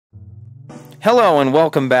Hello and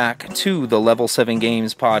welcome back to the Level 7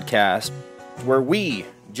 Games podcast. Where we,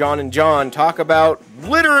 John and John, talk about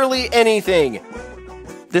literally anything.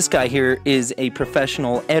 This guy here is a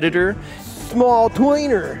professional editor. Small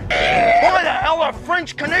tweener. Why the hell are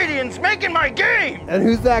French Canadians making my game? And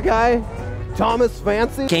who's that guy? Thomas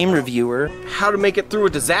Fancy? Game reviewer. How to make it through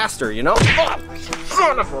a disaster, you know? Oh,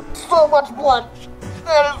 son of a... So much blood.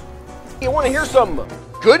 That is... You want to hear some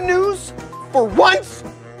good news? For once?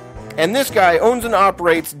 And this guy owns and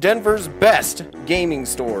operates Denver's best gaming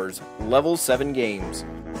stores, Level 7 Games.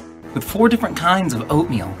 With 4 different kinds of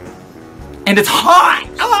oatmeal. And it's hot!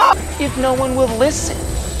 If no one will listen.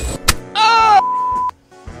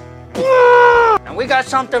 And we got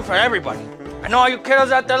something for everybody. I know all you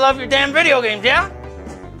kiddos out there love your damn video games, yeah?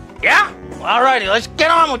 Yeah? Well, alrighty, let's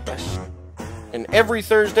get on with this. And every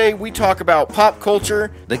Thursday, we talk about pop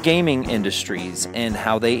culture. The gaming industries and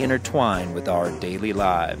how they intertwine with our daily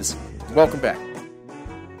lives. Welcome back.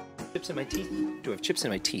 Chips in my teeth? Do I have chips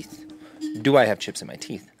in my teeth? Do I have chips in my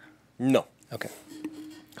teeth? No. Okay.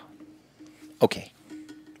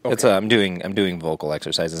 It's I'm doing vocal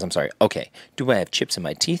exercises. I'm sorry. Okay. Do I have chips in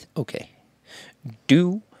my teeth? Okay.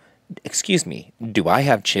 Excuse me. Do I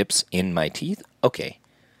have chips in my teeth? Okay.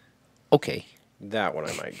 Okay. That one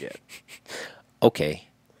I might get. Okay.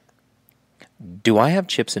 Do I have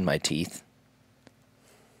chips in my teeth?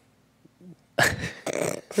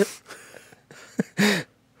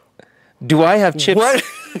 Do I have chips? What?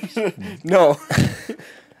 No.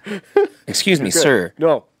 Excuse me, sir.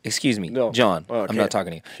 No. Excuse me, No. John. Oh, okay. I'm not talking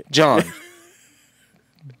to you. John.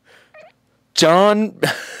 John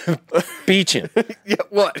Beechin. Yeah,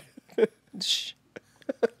 what? Shh.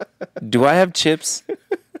 Do I have chips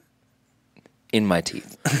in my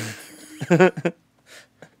teeth?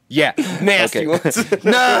 Yeah. Nasty Okay. ones.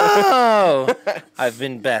 No! I've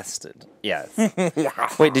been bested. Yes.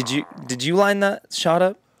 Wait, did you line that shot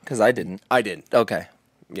up? Because I didn't. I did. Okay.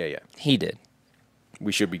 Yeah. He did.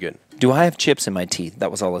 We should be good. Do I have chips in my teeth?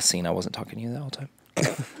 That was all a scene. I wasn't talking to you the whole time.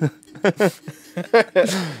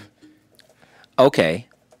 Okay.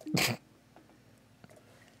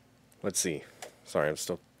 Let's see. Sorry, I'm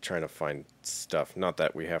still trying to find stuff. Not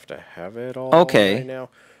that we have to have it all Okay. right now.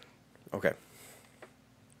 Okay.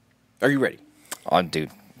 Are you ready? Oh, dude.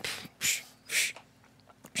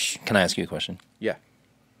 Can I ask you a question? Yeah.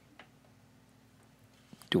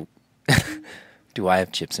 Do I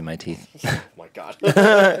have chips in my teeth? Oh my God.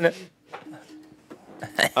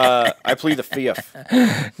 I plead the fifth.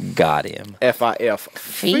 Got him. F-I-F.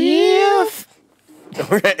 Fifth.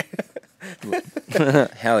 Okay.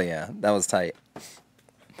 Hell yeah. That was tight. All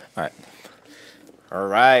right. All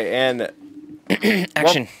right, and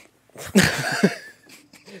Action.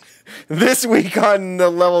 this week on the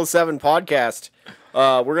Level 7 podcast,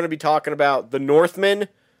 we're going to be talking about The Northman,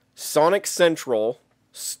 Sonic Central,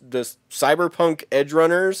 the Cyberpunk Edge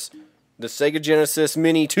Runners, the Sega Genesis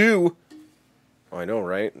Mini 2, I know,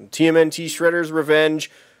 right? TMNT Shredder's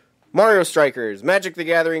Revenge, Mario Strikers, Magic the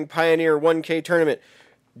Gathering Pioneer 1K Tournament,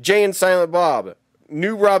 Jay and Silent Bob,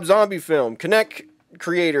 new Rob Zombie film, Connect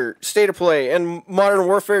Creator, State of Play, and Modern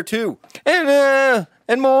Warfare 2. And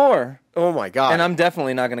more. Oh my God. And I'm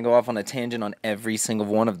definitely not going to go off on a tangent on every single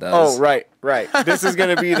one of those. Oh, right. This is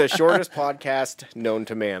going to be the shortest podcast known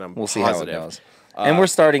to man. We'll see positive. how it goes. And we're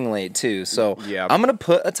starting late, too. So Yeah. I'm going to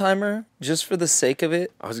put a timer just for the sake of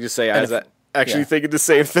it. I was going to say, I was actually yeah. thinking the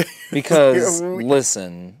same thing. Because,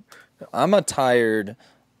 listen, I'm a tired,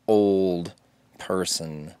 old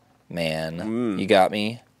person, man. You got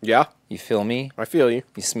me? Yeah, You feel me? I feel you.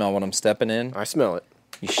 You smell what I'm stepping in? I smell it.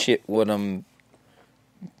 You shit what I'm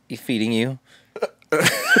feeding you?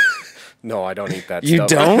 No, I don't eat that You stuff.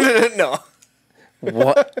 don't? No.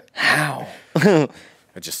 What? How?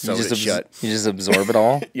 I just sewed it shut. You just absorb it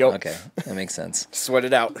all? Yup. Okay, that makes sense. Sweat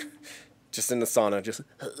it out. Just in the sauna. Just.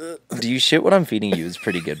 Do you shit what I'm feeding you is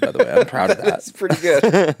pretty good, by the way. I'm proud of that. That's pretty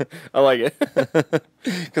good. I like it.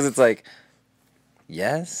 Because it's like,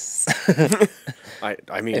 yes.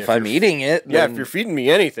 I mean, if I'm eating it, yeah, then, if you're feeding me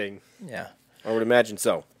anything, yeah. I would imagine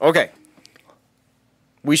so. Okay.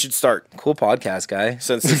 We should start, Cool podcast, guy.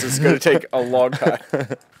 since this is going to take a long time.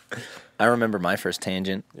 I remember my first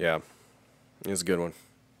tangent. Yeah. It was a good one.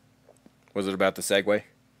 Was it about the Segway?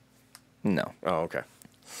 No. Oh, okay.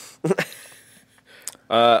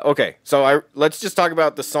 Okay, so let's just talk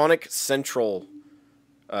about the Sonic Central.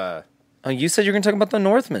 Oh, you said you were going to talk about the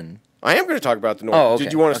Northman. I am going to talk about the Northman. Oh, okay,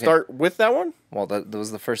 Did you want to okay. start with that one? Well, that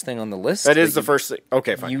was the first thing on the list. That is but the first thing.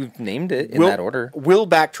 Okay, fine. You named it in that order. We'll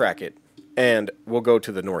backtrack it, and we'll go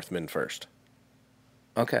to the Northman first.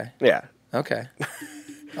 Okay. Yeah. Okay.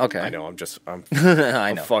 Okay. I know. I'm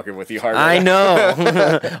I know. fucking with you hard. I right now.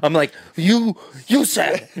 know. I'm like, you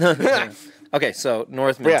said. Okay, so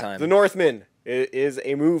Northman Yeah, time. The Northman is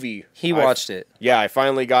a movie. He watched it. Yeah, I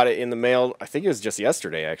finally got it in the mail. I think it was just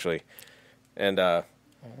yesterday, actually. And, I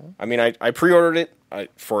mean, I pre-ordered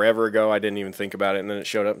it forever ago. I didn't even think about it, and then it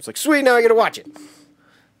showed up. It's like, sweet, now I get to watch it.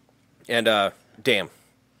 And, damn.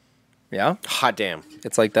 Yeah? Hot damn.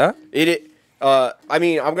 It's like that? I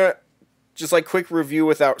mean, I'm going to just, like, quick review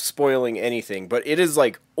without spoiling anything, but it is,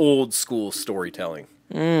 like, old school storytelling.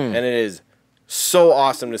 And it is so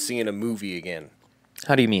awesome to see in a movie again.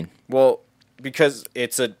 How do you mean? Well, because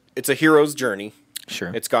it's a hero's journey.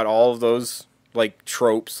 Sure. It's got all of those like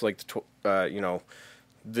tropes, like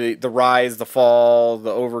the rise, the fall,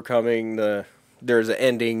 the overcoming. There's an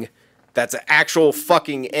ending. That's an actual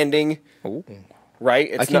fucking ending. Ooh.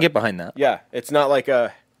 Right? I can get behind that. Yeah, it's not like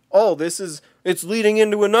it's leading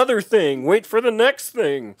into another thing. Wait for the next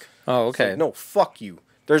thing. Oh, okay. Like, no, fuck you.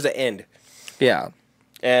 There's an end. Yeah.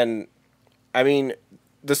 And I mean,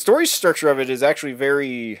 the story structure of it is actually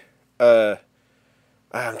very.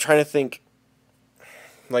 I'm trying to think.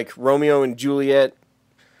 Like Romeo and Juliet.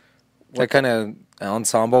 That kind of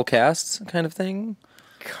ensemble cast kind of thing?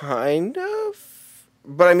 Kind of.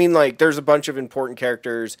 But I mean, like, there's a bunch of important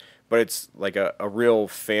characters, but it's like a real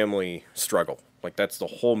family struggle. Like, that's the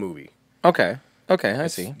whole movie. Okay. Okay, I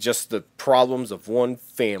see. Just the problems of one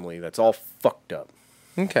family that's all fucked up.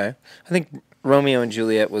 Okay. I think Romeo and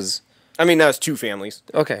Juliet was... I mean, that was two families.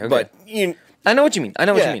 Okay. But I know what you mean. I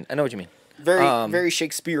know what Yeah. you mean. I know what you mean. very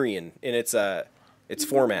Shakespearean in its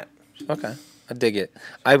format. Okay. I dig it.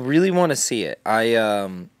 I really want to see it. I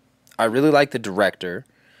really like the director.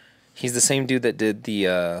 He's the same dude that did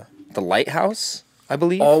the Lighthouse, I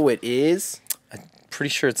believe. Oh, it is? Pretty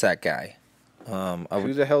sure it's that guy.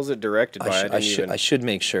 Who the hell's it directed by? I should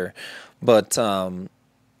make sure. But film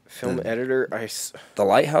editor? The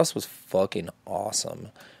Lighthouse was fucking awesome.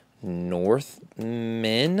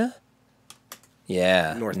 Northman?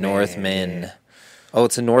 Yeah. Northman. Yeah. Oh,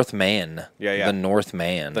 it's a Northman. Yeah. The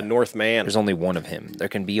Northman. The Northman. There's only one of him. There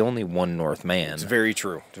can be only one Northman. It's very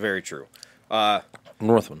true. It's very true.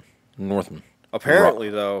 Northman. Apparently,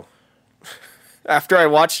 though, after I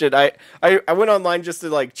watched it, I went online just to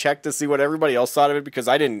like check to see what everybody else thought of it because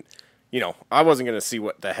I didn't, I wasn't going to see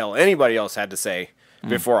what the hell anybody else had to say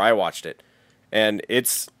before I watched it. And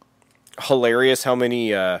it's hilarious how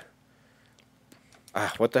many, what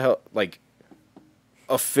the hell, like,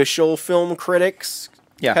 official film critics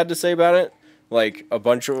had to say about it. Like, not a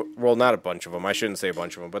bunch of them, I shouldn't say a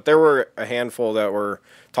bunch of them, but there were a handful that were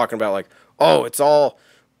talking about, like, oh, it's all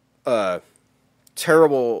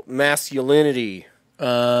terrible masculinity. Or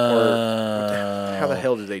how the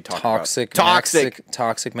hell did they talk about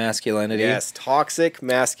toxic masculinity? Yes, toxic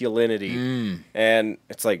masculinity. And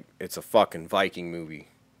it's like, it's a fucking Viking movie.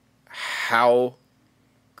 How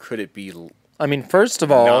could it be? I mean, first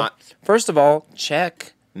of all,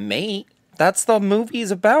 checkmate. That's the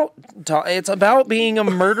movie's about. It's about being a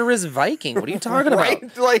murderous Viking. What are you talking Right?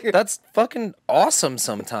 about? Like, that's fucking awesome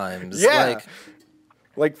sometimes. Yeah.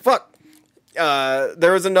 Like fuck.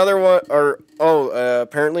 There was another one,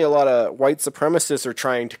 apparently a lot of white supremacists are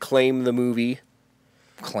trying to claim the movie.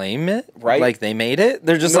 Claim it? Right. Like they made it?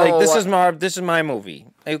 They're just like, this is my movie.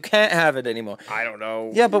 You can't have it anymore. I don't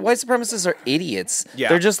know. Yeah, but white supremacists are idiots. Yeah.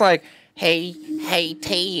 They're just like, Hey,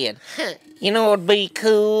 Ted, you know what'd be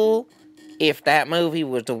cool? If that movie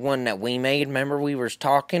was the one that we made. Remember we was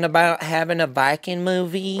talking about having a Viking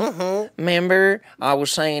movie? Remember? I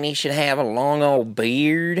was saying he should have a long old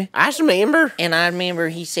beard. I remember. And I remember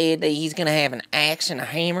he said that he's going to have an axe and a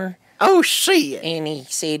hammer. Oh, shit. And he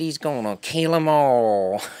said he's going to kill them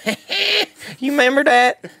all. You remember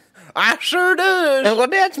that? I sure do. Well,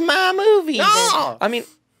 that's my movie. No. I mean,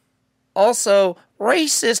 also,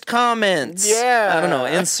 racist comments. Yeah. I don't know.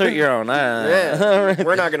 Insert your own. Yeah.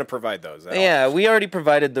 We're not going to provide those. At all. Yeah, we already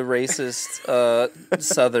provided the racist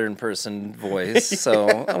Southern person voice,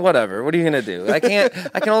 so whatever. What are you gonna do? I can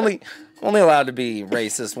only allowed to be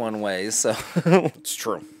racist one way. So it's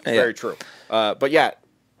true. Yeah. Very true. But yeah,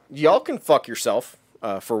 y'all can fuck yourself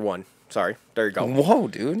for one. Sorry. There you go. whoa,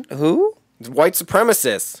 dude, who? White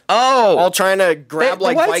supremacists. Oh, All trying to grab the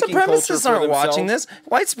like white Viking culture supremacists for aren't themselves. watching this.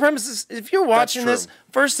 White supremacists, if you're watching true. this,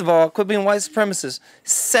 first of all, quit being white supremacists.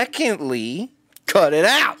 Secondly, Cut it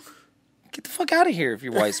out. get the fuck out of here if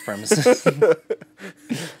you're white supremacists.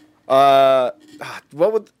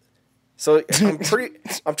 What would? So I'm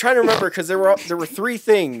trying to remember because there were three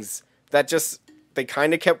things that just they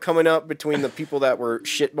kind of kept coming up between the people that were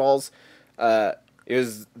shitballs. It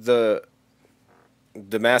was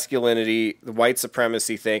the masculinity, the white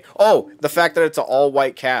supremacy thing. Oh, the fact that it's an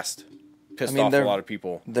all-white cast pissed off a lot of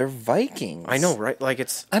people. They're Vikings. I know, right? Like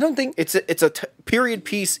it's. I don't think It's a period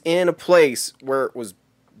piece in a place where it was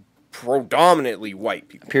predominantly white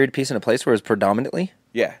people. period piece in a place where it's predominantly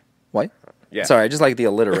Yeah. white. Yeah. Sorry, I just like the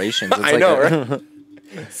alliterations. It's I like know, a, right?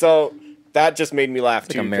 So that just made me laugh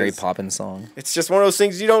like too. a Mary 'cause Poppins song. It's just one of those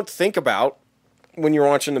things you don't think about when you're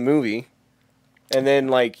watching the movie, and then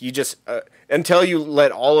like you just until you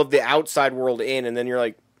let all of the outside world in, and then you're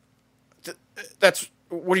like, "That's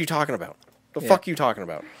what are you talking about? The fuck are you talking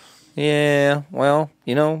about?" Yeah, well,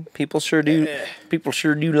 people sure do. People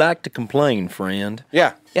sure do like to complain, friend.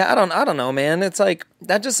 Yeah, Yeah, I don't know, man. It's like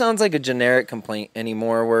that just sounds like a generic complaint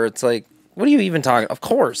anymore. Where it's like, what are you even talking? Of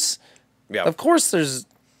course, yeah. of course. There's.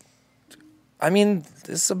 I mean,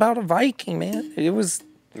 it's about a Viking, man. It was.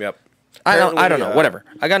 Yep. I don't know. Apparently, Whatever.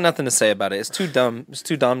 I got nothing to say about it. It's too dumb. It's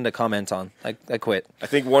too dumb to comment on. I quit. I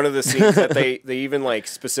think one of the scenes that they even like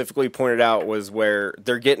specifically pointed out was where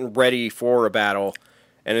they're getting ready for a battle,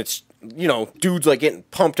 and it's dudes like getting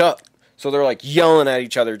pumped up, so they're like yelling at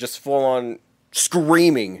each other, just full on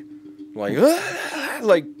screaming, like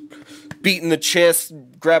like beating the chest,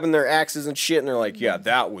 grabbing their axes and shit, and they're like, yeah,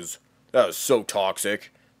 that was so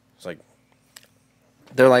toxic. It's like,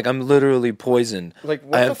 They're like, I'm literally poisoned. Like,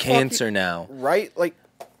 what I the have fuck cancer now. right? Like,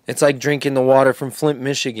 It's like drinking the water from Flint,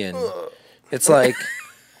 Michigan. It's like,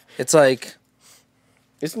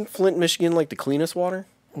 isn't Flint, Michigan like the cleanest water?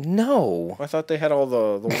 no. I thought they had all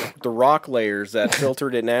the rock layers that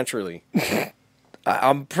filtered it naturally.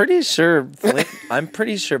 I'm pretty sure. I'm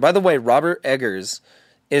pretty sure. By the way, Robert Eggers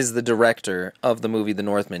is the director of the movie The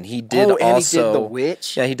Northman. He did Oh, and also he did The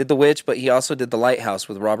Witch? Yeah, he did The Witch, but he also did The Lighthouse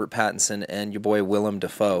with Robert Pattinson and your boy Willem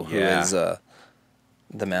Dafoe, who Yeah. is the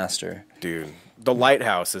master. Dude, The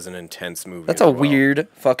Lighthouse is an intense movie. That's as a well. weird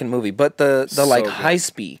fucking movie, but the like good. high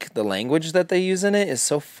speak, the language that they use in it is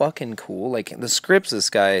so fucking cool. Like the scripts this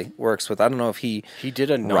guy works with, I don't know if he He did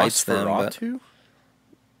a writes them, but- Nosferatu?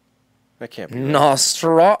 That can't be right.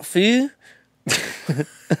 Nosferatu.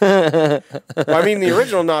 Well, I mean, the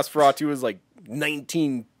original Nosferatu was like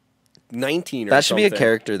 1919 or That should be a something.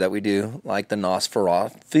 character that we do, like the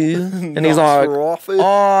Nosferatu. And he's like, Nosferatu.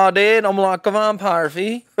 oh, dude, I'm like a vampire,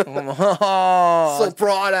 fee. So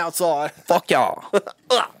broad outside. Fuck y'all.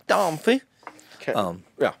 Dumb, fee.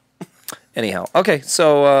 Yeah. Anyhow, okay,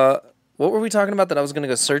 so what were we talking about that I was going to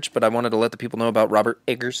go search, but I wanted to let the people know about Robert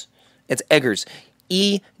Eggers? It's Eggers.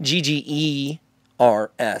 Eggers.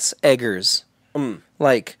 Eggers.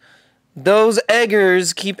 Like, those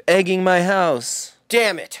eggers keep egging my house.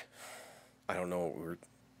 Damn it. I don't know what we were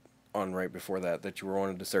on right before that you were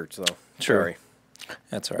wanting to search, though. Sure. Sorry.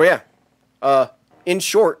 That's all But right. yeah, in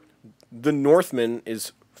short, The Northman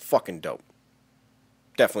is fucking dope.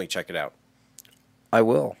 Definitely check it out. I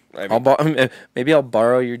will. I mean- Maybe I'll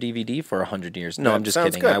borrow your DVD for 100 years. No, That I'm just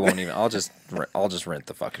sounds kidding. good. I won't even. I'll just rent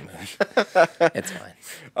the fucking movie. It's fine.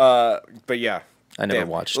 But yeah. I never Damn.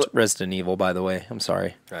 watched Resident Evil, by the way. I'm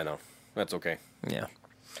sorry. I know. That's okay. Yeah.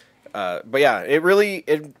 But yeah, it really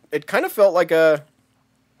it kind of felt like a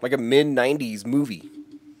mid '90s movie.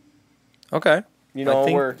 Okay. You know, I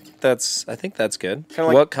think where- I think that's good. Kinda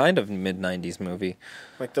like- What kind of mid 90s movie?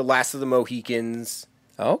 Like The Last of the Mohicans,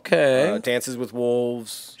 Okay. Dances with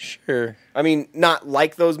Wolves. Sure. I mean, not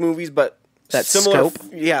like those movies, but That similar. scope?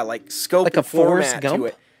 Yeah, like scope, Like a and format Forrest Gump? to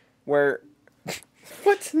it. Where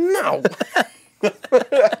what? No.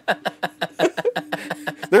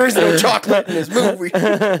 There is no chocolate in this movie.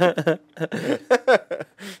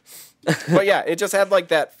 But yeah, it just had like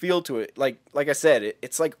that feel to it. Like I said,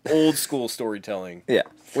 it's like old school storytelling. Yeah.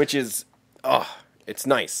 Which is it's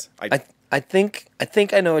nice. I think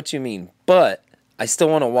I know what you mean, but I still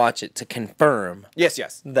want to watch it to confirm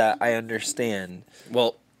Yes. that I understand.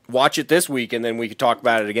 Well, watch it this week and then we could talk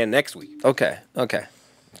about it again next week. Okay.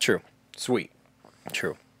 True. Sweet.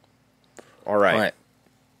 True. All right. All right.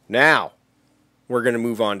 Now, we're going to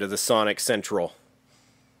move on to the Sonic Central.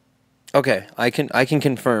 Okay, I can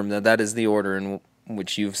confirm that is the order in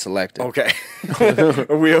which you've selected. Okay.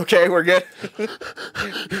 Are we okay? We're good?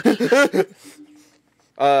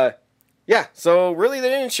 Yeah, so really they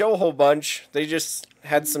didn't show a whole bunch. They just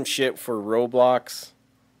had some shit for Roblox,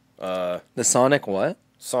 The Sonic what?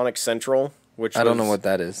 Sonic Central, which I don't know what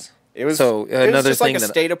that is. it was. So, it was another just thing like a that-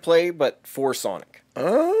 state of play, but for Sonic.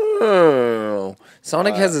 Oh,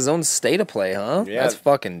 Sonic has his own state of play, huh? yeah. That's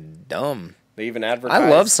fucking dumb. They even advertised. I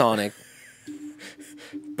love Sonic.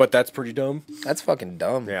 but that's pretty dumb. That's fucking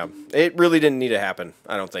dumb. Yeah, it really didn't need to happen.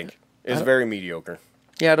 I don't think it was very mediocre.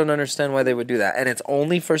 Yeah, I don't understand why they would do that. And it's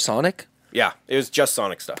only for Sonic? Yeah, it was just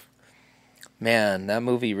Sonic stuff. Man, that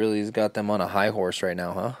movie really has got them on a high horse right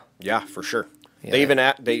now, huh? Yeah, for sure. Yeah. They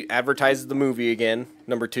even they advertised the movie again,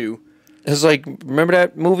 number 2. It's like, remember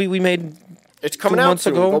that movie we made? It's coming 2 out months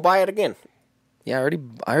soon. ago? Go buy it again. Yeah, I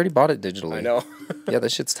already bought it digitally. I know. Yeah,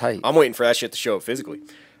 that shit's tight. I'm waiting for that shit to show up physically.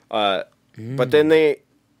 But then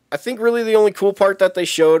I think really the only cool part that they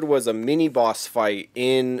showed was a mini boss fight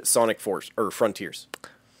in Sonic Force or Frontiers.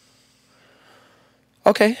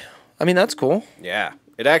 Okay, I mean that's cool. Yeah,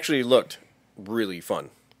 it actually looked really fun.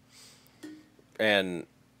 And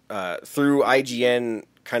through IGN,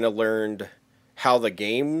 kind of learned how the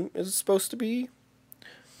game is supposed to be.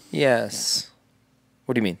 Yes.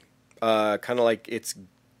 What do you mean? Kind of like its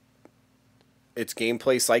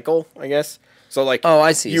gameplay cycle, I guess. So like, Oh,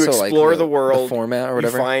 I see. You So, like, explore the the world, format or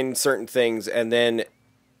whatever? You find certain things, and then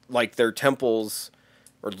like their temples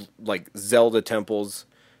or like Zelda temples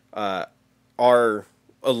are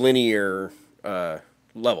a linear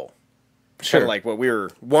level. Sure. Kinda like what we were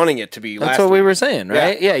wanting it to be. That's last what we week. were saying,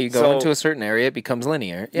 right? Yeah. Yeah, you go So- into a certain area, it becomes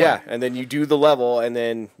linear. Yeah, and then you do the level, and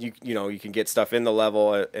then you can get stuff in the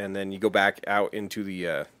level, and then you go back out into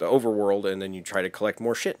the overworld, and then you try to collect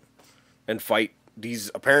more shit and fight these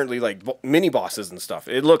apparently like mini bosses and stuff.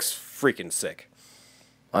 It looks freaking sick.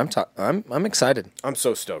 I'm excited. I'm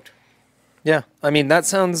so stoked. Yeah, I mean that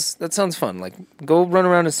sounds fun. Like go run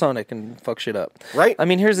around as Sonic and fuck shit up. Right? I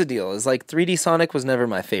mean, here's the deal: is like 3D Sonic was never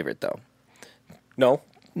my favorite though. No,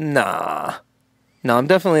 Nah, no, I'm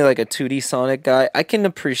definitely like a 2D Sonic guy. I can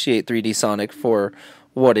appreciate 3D Sonic for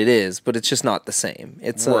what it is, but it's just not the same.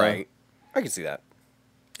 It's right? I can see that.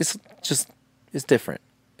 It's different.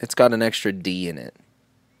 It's got an extra D in it.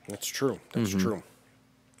 That's true. That's true.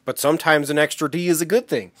 But sometimes an extra D is a good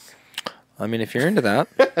thing. I mean, if you're into that,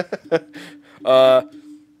 I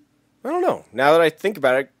don't know. Now that I think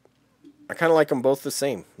about it, I kind of like them both the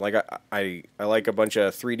same. Like I like a bunch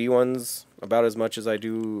of 3D ones about as much as I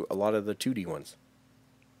do a lot of the 2D ones.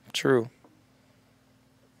 true.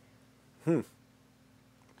 There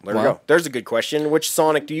we Wow. go. There's a good question. Which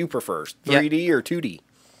Sonic do you prefer? 3D or 2D?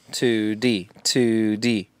 2D,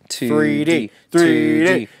 2D, 3D,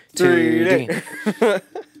 2D, 3D.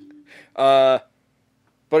 2D.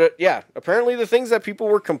 But yeah, apparently the things that people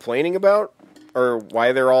were complaining about, or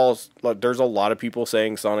why there's a lot of people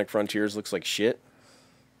saying Sonic Frontiers looks like shit,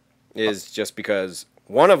 is just because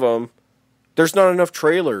one of them, there's not enough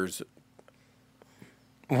trailers.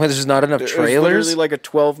 Well, there's not enough It was trailers. literally like a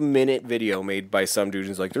 12-minute video made by some dude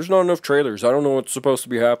who's like, there's not enough trailers. I don't know what's supposed to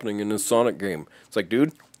be happening in this Sonic game. It's like,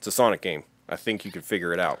 dude, it's a Sonic game. I think you could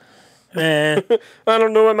figure it out. I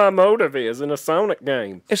don't know what my motive is in a Sonic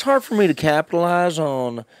game. It's hard for me to capitalize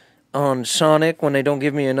on Sonic when they don't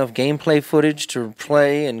give me enough gameplay footage to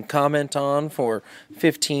play and comment on for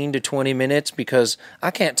 15 to 20 minutes because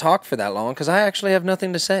I can't talk for that long because I actually have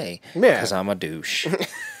nothing to say. Yeah. Because I'm a douche.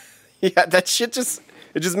 Yeah, that shit just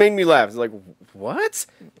made me laugh. It's like, what?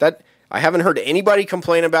 I haven't heard anybody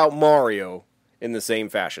complain about Mario in the same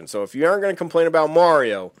fashion. So if you aren't going to complain about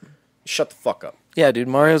Mario, shut the fuck up. Yeah, dude,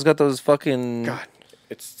 Mario's got those fucking... God,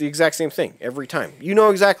 it's the exact same thing every time. You know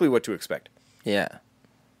exactly what to expect. Yeah.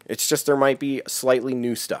 It's just there might be slightly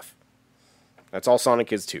new stuff. That's all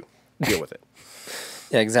Sonic is too. Deal with it.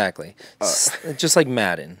 Yeah, exactly. Just like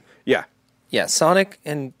Madden. Yeah. Yeah, Sonic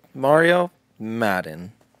and Mario,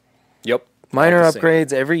 Madden. Yep. Minor All the same.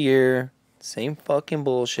 upgrades every year. Same fucking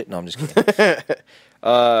bullshit. No, I'm just kidding.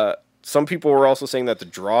 Some people were also saying that the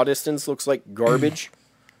draw distance looks like garbage.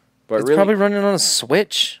 But It's really, probably running on a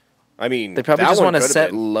Switch. I mean, They probably that just one want to could've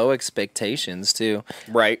set been. low expectations, too.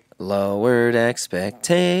 Right. Lowered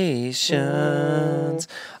expectations.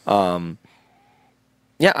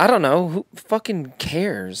 Yeah, I don't know. Who fucking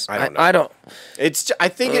cares? I don't know. I don't. I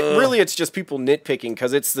think it's just people nitpicking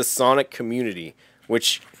because it's the Sonic community,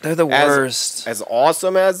 which They're the worst. As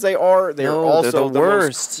awesome as they are, they're No, also they're the the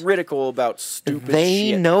worst. most critical about stupid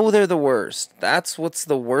They shit. know they're the worst. That's what's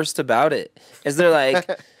the worst about it. Is they're like,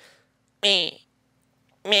 meh,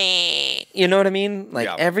 meh. You know what I mean? Like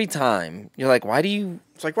Yeah. every time you're like, why do you?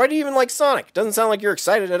 It's like, why do you even like Sonic? Doesn't sound like you're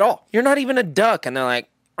excited at all. You're not even a duck, and they're like,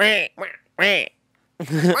 meh, meh, meh.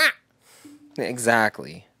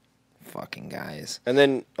 Exactly. Fucking guys. And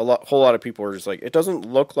then whole lot of people are just like, it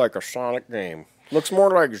doesn't look like a Sonic game. Looks more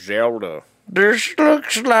like Zelda. This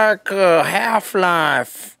looks like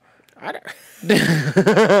Half-Life. Am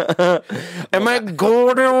I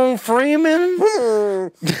Gordon Freeman?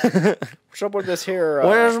 What's up with this here?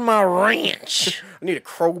 Where's my wrench? I need a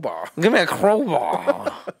crowbar. Give me a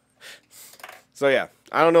crowbar. So yeah,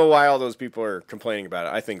 I don't know why all those people are complaining about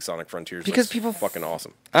it. I think Sonic Frontiers Because looks people fucking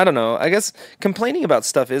awesome. I don't know. I guess complaining about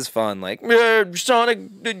stuff is fun. Like,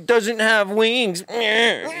 Sonic doesn't have wings.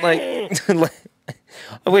 Like,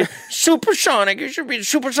 wait, Supersonic. It should be a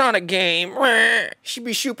Supersonic game. Should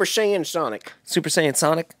be Super Saiyan Sonic. Super Saiyan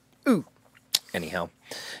Sonic. Ooh. Anyhow,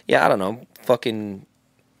 yeah, I don't know. Fucking,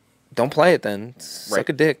 don't play it then. Suck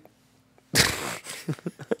a dick.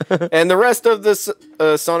 And the rest of this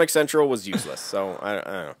Sonic Central was useless. So I don't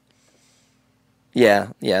know. Yeah.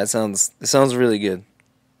 It sounds really good.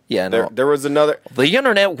 Yeah, no. There was another. The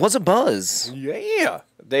internet was a buzz. Yeah.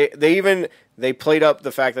 They played up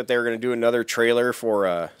the fact that they were going to do another trailer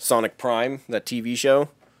for Sonic Prime, that TV show.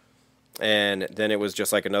 And then it was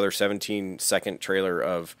just like another 17-second trailer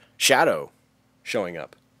of Shadow showing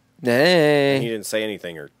up. He Hey. didn't say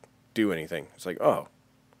anything or do anything. It's like, oh,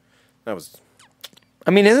 that was. I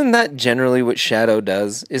mean, isn't that generally what Shadow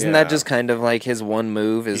does? Isn't that Yeah. just kind of like his one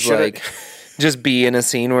move is shoulda- like just be in a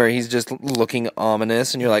scene where he's just looking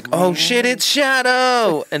ominous and you're like, oh shit, it's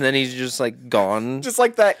Shadow! And then he's just like gone. Just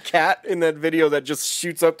like that cat in that video that just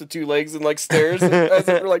shoots up to two legs and like stares as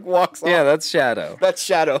it like walks off. Yeah, that's Shadow. That's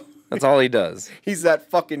Shadow. That's all he does. He's that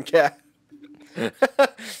fucking cat. They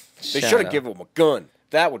should Shadow. have given him a gun.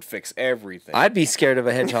 That would fix everything. I'd be scared of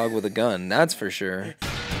a hedgehog with a gun, that's for sure.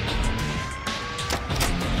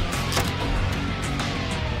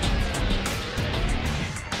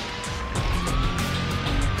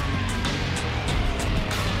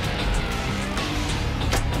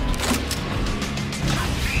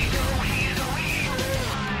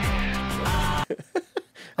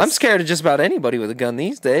 I'm scared of just about anybody with a gun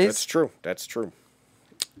these days. That's true. That's true.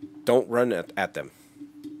 Don't run at them.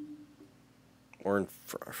 Or in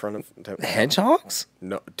front of them. Hedgehogs?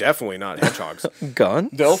 No, definitely not hedgehogs. Guns?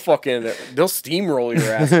 They'll steamroll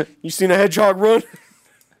your ass. You seen a hedgehog run?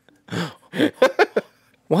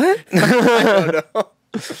 What? I'm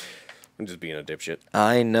just being a dipshit.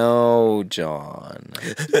 I know, John.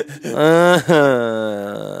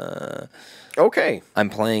 Okay. I'm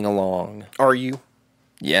playing along. Are you?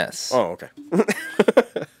 Yes. Oh, okay.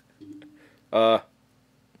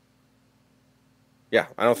 Yeah,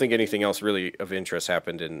 I don't think anything else really of interest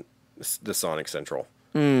happened in the Sonic Central.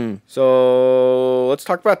 So let's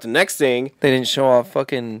talk about the next thing. They didn't show off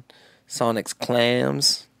fucking Sonic's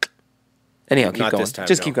clams. Anyhow, keep Not going. this time,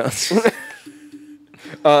 Just no. keep going.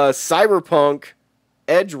 Cyberpunk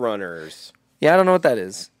Edge Runners. Yeah, I don't know what that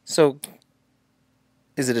is. So,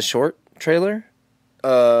 is it a short trailer?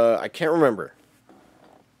 I can't remember.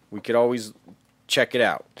 We could always check it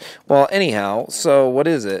out. Well, anyhow, so what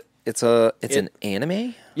is it? It's an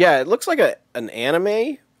anime? Yeah, it looks like an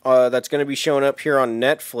anime that's going to be showing up here on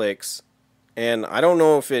Netflix, and I don't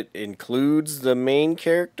know if it includes the main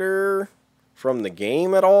character from the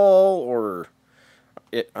game at all, or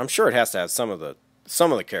I'm sure it has to have some of the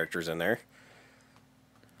characters in there.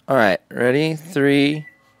 All right, ready? 3,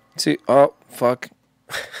 2. Oh fuck!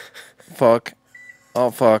 Fuck!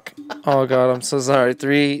 Oh fuck! Oh god, I'm so sorry.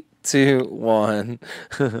 3, 2, 1.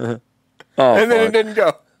 Oh, And then it fuck. didn't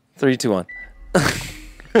go. 3, 2, 1.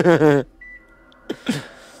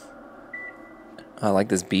 I like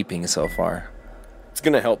this beeping so far. It's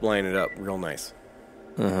going to help line it up real nice.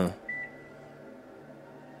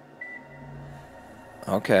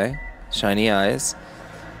 Okay. Shiny eyes.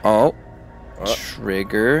 Oh.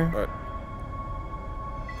 Trigger.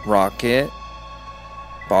 Rocket.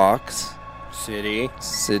 Box. City.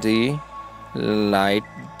 City. Light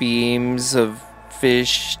beams of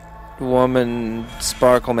fish. Woman.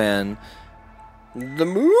 Sparkle man. The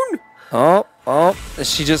moon? Oh.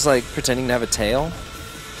 Is she just like pretending to have a tail?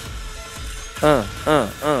 Damn.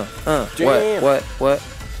 What?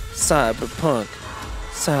 Cyberpunk.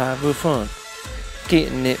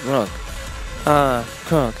 Getting it wrong.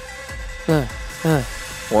 Crunk.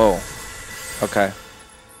 Whoa. Okay.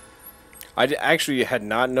 I actually had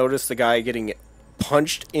not noticed the guy getting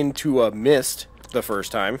punched into a mist the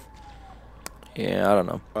first time. Yeah, I don't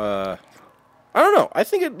know. I don't know. I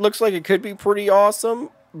think it looks like it could be pretty awesome,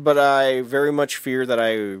 but I very much fear that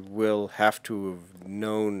I will have to have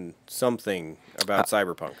known something about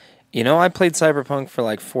Cyberpunk. You know, I played Cyberpunk for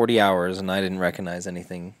like 40 hours and I didn't recognize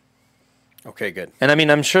anything. Okay, good. And I mean,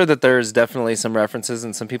 I'm sure that there's definitely some references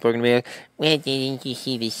and some people are going to be like, Where didn't you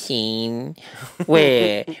see the scene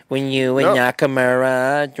where when you and No.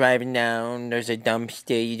 Nakamura driving down, there's a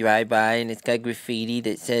dumpster you drive by and it's got graffiti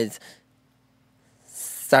that says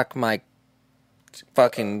suck my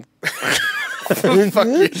fucking... All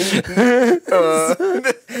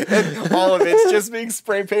of it's just being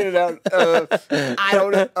spray painted out. I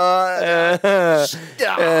don't know.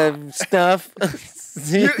 stuff.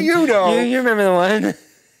 You know. You remember the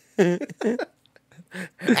one?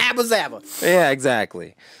 Abba Zabba. Yeah,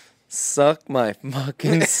 exactly. Suck my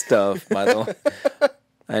fucking stuff, by the way.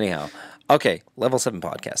 Anyhow. Okay, Level 7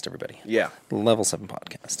 Podcast, everybody. Yeah. Level 7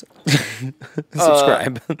 Podcast.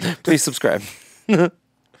 Subscribe. Please subscribe.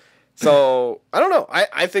 So, I don't know.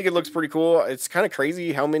 I think it looks pretty cool. It's kind of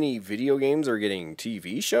crazy how many video games are getting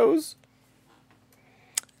TV shows.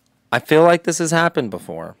 I feel like this has happened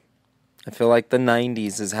before. I feel like the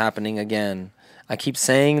 90s is happening again. I keep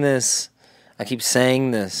saying this.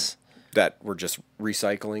 That we're just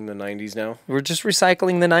recycling the 90s now. We're just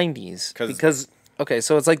recycling the 90s. Because, okay,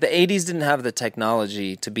 so it's like the 80s didn't have the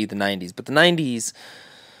technology to be the 90s, but the 90s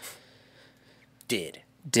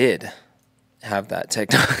did have that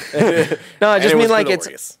technology. No, I just mean like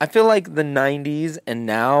glorious. I feel like the 90s and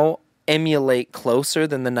now emulate closer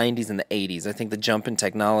than the 90s and the 80s. I think the jump in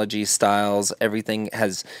technology, styles, everything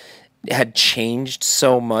had changed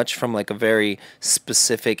so much from like a very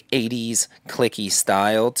specific 80s clicky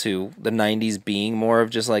style to the 90s being more of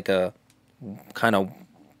just like a kind of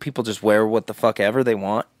people just wear what the fuck ever they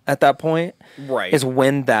want at that point. Right. Is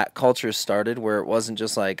when that culture started where it wasn't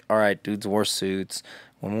just like, all right, dudes wore suits,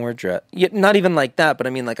 women wore dress. Yeah, not even like that, but I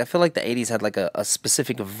mean, like, I feel like the 80s had like a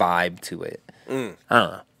specific vibe to it. I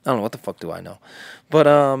don't know. What the fuck do I know? But,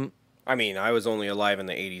 I mean, I was only alive in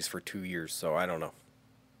the 80s for 2 years, so I don't know.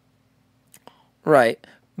 right.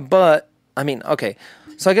 But, I mean, okay.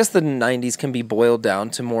 So I guess the 90s can be boiled down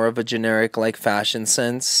to more of a generic, like, fashion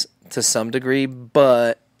sense to some degree,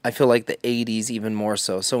 but I feel like the 80s even more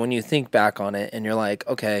so. So when you think back on it and you're like,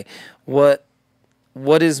 okay, what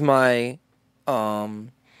is my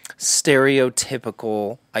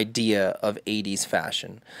stereotypical idea of 80s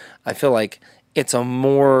fashion? I feel like it's a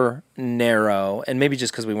more narrow, and maybe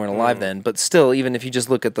just because we weren't alive then, but still, even if you just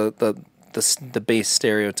look at the base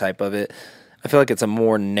stereotype of it, I feel like it's a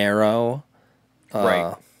more narrow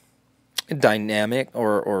Right. dynamic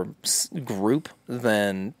or group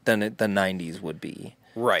than the 90s would be.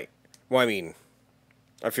 Right. Well, I mean,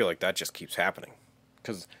 I feel like that just keeps happening.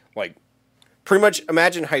 Because, like, pretty much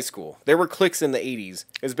imagine high school. There were cliques in the 80s.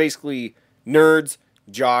 It was basically nerds,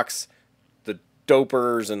 jocks, the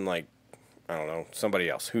dopers, and, like, I don't know, somebody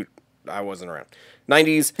else who I wasn't around.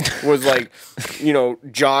 90s was, like, you know,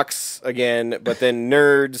 jocks again, but then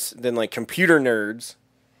nerds, then, like, computer nerds.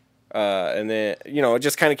 And then, you know, it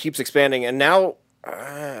just kind of keeps expanding. And now,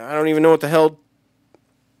 I don't even know what the hell.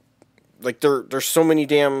 Like, there's so many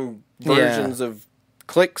damn versions of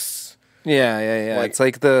cliques. Yeah. Like- It's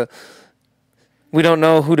like we don't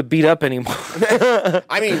know who to beat up anymore.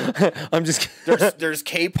 I mean, I'm just there's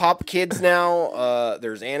K-pop kids now.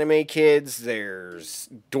 There's anime kids. There's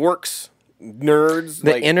dorks, nerds.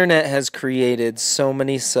 the like, internet has created so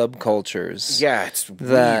many subcultures. yeah, it's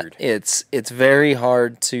that weird. it's very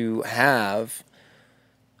hard to have.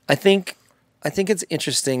 I think it's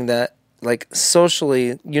interesting that, like,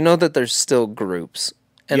 socially, you know, that there's still groups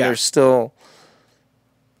and Yeah. there's still,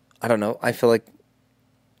 I don't know, I feel like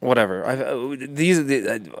whatever. I don't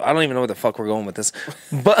even know where the fuck we're going with this.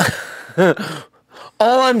 But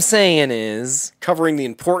all I'm saying is Covering the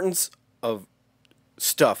importance of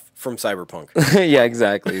stuff from Cyberpunk. yeah,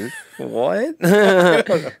 exactly. What?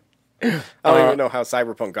 I don't even know how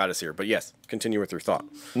Cyberpunk got us here, but yes, continue with your thought.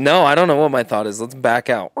 No, I don't know what my thought is. Let's back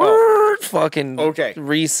out. Fucking Okay.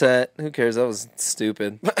 reset. Who cares? That was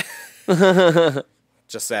stupid.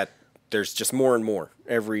 Just that there's just more and more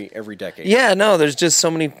every decade. Yeah, no, there's just so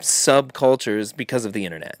many subcultures because of the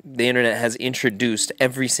internet. The internet has introduced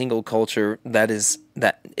every single culture that is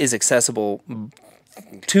accessible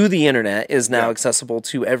to the internet is now Yeah. accessible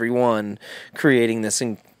to everyone, creating this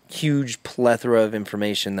huge plethora of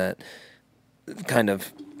information that kind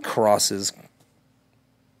of crosses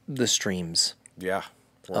the streams Yeah.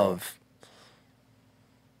 of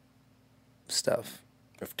stuff,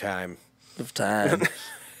 Of time. of time.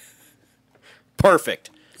 Perfect.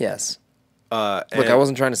 Yes. And Look, I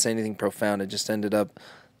wasn't trying to say anything profound. It just ended up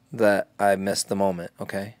that I missed the moment.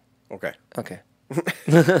 Okay. Okay. Okay.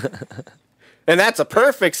 And that's a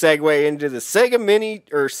perfect segue into the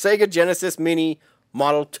Sega Genesis Mini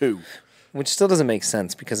Model 2. Which still doesn't make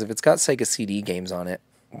sense because if it's got Sega CD games on it,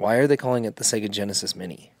 why are they calling it the Sega Genesis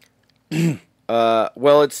Mini?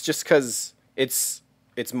 Well, it's just because it's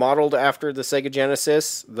modeled after the Sega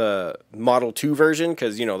Genesis, the Model 2 version,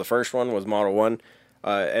 because, you know, the first one was Model 1.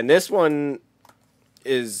 And this one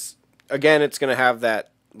is, again, it's going to have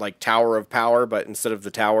that, like, Tower of Power, but instead of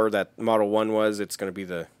the tower that Model 1 was, it's going to be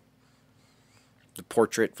the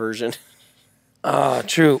portrait version.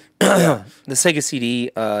 True. The Sega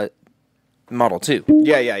CD Model 2,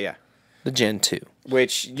 Yeah. the Gen 2.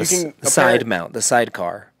 which you can The side mount, the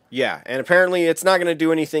sidecar. Yeah, and apparently it's not going to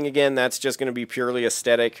do anything again. That's just going to be purely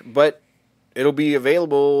aesthetic, but it'll be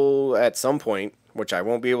available at some point, which I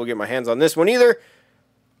won't be able to get my hands on this one either.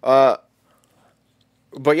 But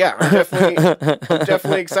yeah, I'm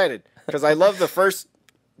definitely excited because I love the first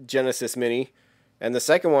Genesis Mini, and the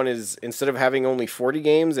second one is, instead of having only 40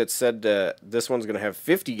 games, it said this one's going to have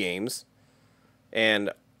 50 games,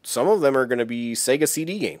 and some of them are going to be Sega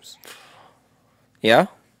CD games. Yeah?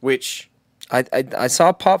 Which I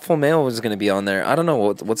saw Popful Mail was going to be on there. I don't know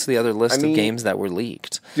what's the other list mean, of games that were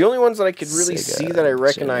leaked. The only ones that I could really Sega see that I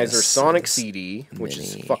recognize are Genesis Sonic CD, which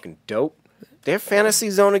is Mini. fucking dope. They have Fantasy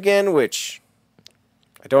Zone again, which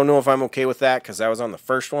I don't know if I'm okay with that because that was on the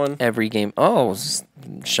first one. Every game. Oh,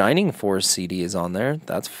 Shining Force CD is on there.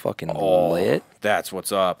 That's fucking lit. That's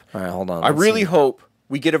what's up. All right, hold on. I let's really see. hope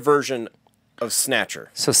we get a version of Snatcher.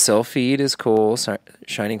 So Self-Feed is cool.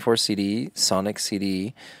 Shining Force CD, Sonic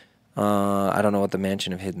CD. I don't know what the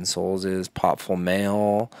Mansion of Hidden Souls is. Popful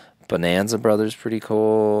Mail. Bonanza Brothers pretty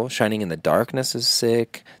cool. Shining in the Darkness is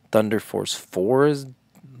sick. Thunder Force 4 is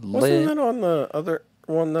lit. Wasn't that on the other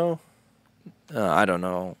one, though? I don't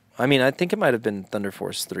know. I mean, I think it might have been Thunder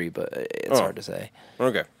Force 3, but it's hard to say.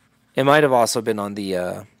 Okay. It might have also been on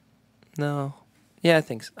the no. Yeah, I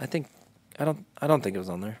don't think it was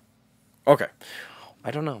on there. Okay.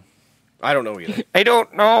 I don't know. I don't know either. I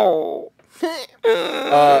don't know.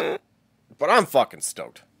 But I'm fucking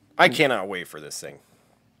stoked. I cannot wait for this thing.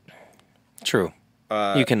 True.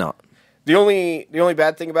 You cannot. The only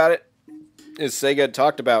bad thing about it is Sega had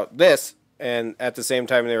talked about this, and at the same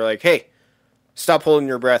time they were like, "Hey, stop holding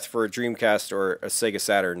your breath for a Dreamcast or a Sega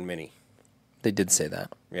Saturn Mini." They did say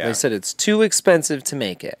that. Yeah. They said it's too expensive to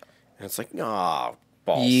make it. And it's like, "Ah,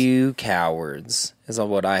 balls." You cowards is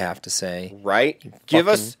what I have to say. Right? Give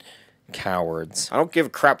us. Cowards. I don't give a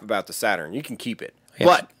crap about the Saturn. You can keep it, Yeah.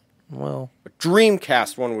 but Well, a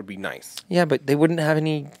Dreamcast one would be nice. yeah, but they wouldn't have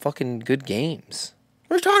any fucking good games.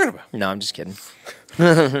 What are you talking about? No, I'm just kidding.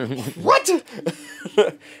 What?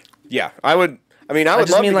 Yeah, I would. I mean, I would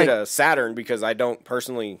just love mean, to like- get a Saturn because I don't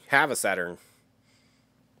personally have a Saturn.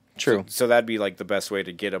 True. So that'd be like the best way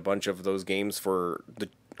to get a bunch of those games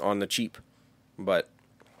on the cheap. But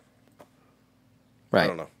Right. I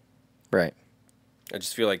don't know. Right. I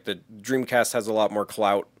just feel like the Dreamcast has a lot more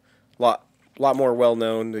clout, lot more well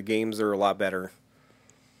known. The games are a lot better.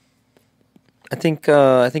 I think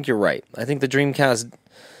you're right. I think the Dreamcast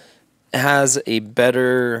has a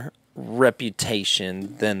better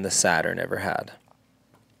reputation than the Saturn ever had,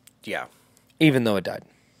 Yeah, even though it died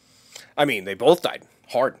I mean they both died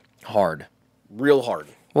hard, hard. real hard.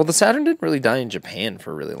 Well, the Saturn didn't really die in Japan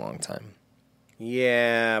for a really long time.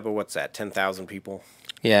 Yeah, but what's that? 10,000 people.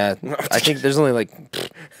 Yeah, I think there's only like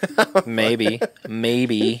maybe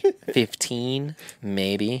 15,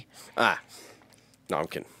 maybe. No, I'm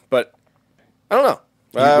kidding. But I don't know.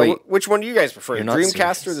 Wait. Which one do you guys prefer, the You're not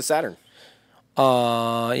Dreamcast serious. or the Saturn?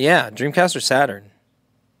 Yeah, Dreamcast or Saturn?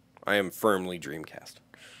 I am firmly Dreamcast.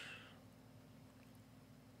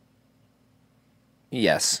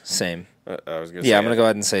 Yes, same. I was gonna Yeah, say, I'm gonna go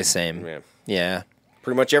ahead and say same. Yeah. Yeah.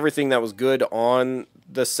 Pretty much everything that was good on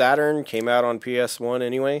the Saturn came out on PS1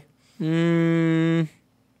 anyway.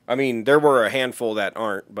 I mean, there were a handful that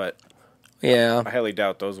aren't, but Yeah, I highly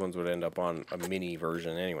doubt those ones would end up on a mini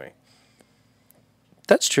version anyway.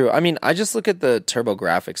 that's true. I mean, I just look at the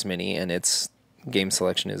TurboGrafx Mini, and its game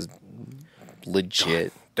selection is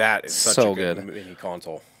legit. That is such So a good good. mini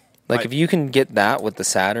console. Like, if you can get that with the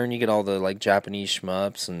Saturn, you get all the like Japanese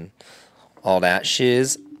shmups and all that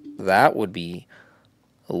shiz. That would be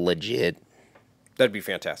legit. That'd be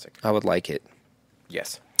fantastic. I would like it.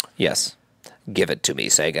 Yes. Yes. Give it to me,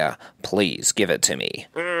 Sega. Please give it to me.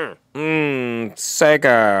 Sega.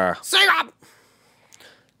 Sega!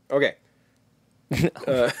 Okay.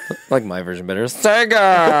 Like my version better.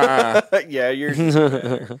 Sega. Yeah,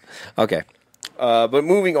 you're... Okay. But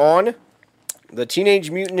moving on, the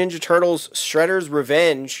Teenage Mutant Ninja Turtles Shredder's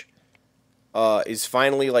Revenge is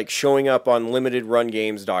finally like showing up on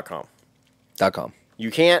limitedrungames.com. .com.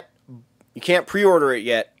 You can't pre-order it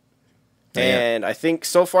yet. And I think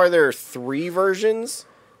so far there are 3 versions.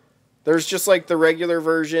 There's just like the regular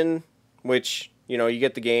version, which, you know, you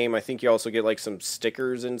get the game. I think you also get like some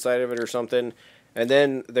stickers inside of it or something. And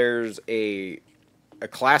then there's a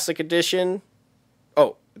classic edition.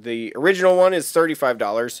 Oh, the original one is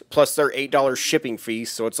 $35 plus their $8 shipping fee,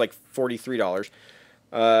 so it's like $43.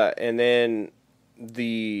 And then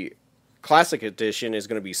the classic edition is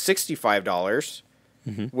going to be $65,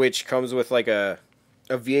 which comes with like a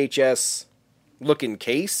VHS looking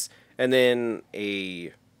case, and then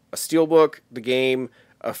a steelbook, the game,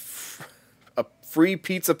 a a free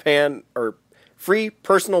pizza pan or free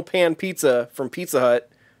personal pan pizza from Pizza Hut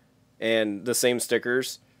and the same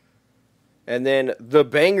stickers. And then the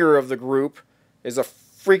banger of the group is a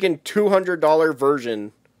freaking $200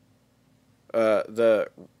 version. The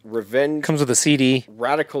Revenge Comes with a CD.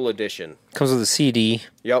 Radical Edition. Comes with a CD.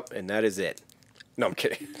 Yep, and that is it. No, I'm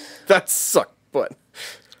kidding. That sucked, but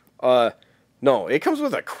no, it comes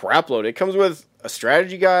with a crap load. It comes with a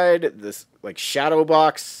strategy guide, this like shadow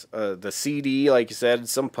box, the CD, like you said,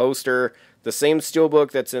 some poster, the same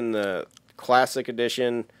steelbook that's in the classic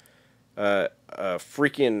edition, a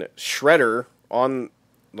freaking Shredder on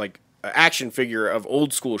like an action figure of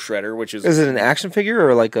old school Shredder, which is Is it an action figure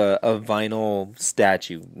or like a vinyl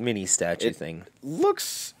statue, mini statue thing?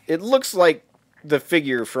 it looks like the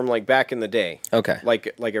figure from like back in the day. Okay. Like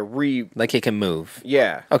a Like it can move.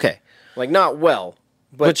 yeah. Okay. Like not well,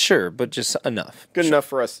 But sure, but just enough. good enough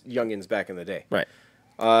for us youngins back in the day. Right.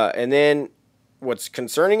 And then what's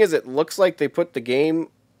concerning is it looks like they put the game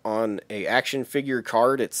on a action figure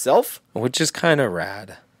card itself. Which is kind of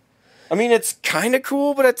rad. I mean, it's kind of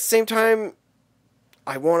cool, but at the same time,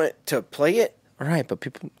 I want it to play it. All right, but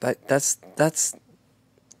people that's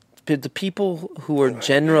the people who are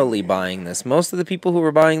generally buying this. Most of the people who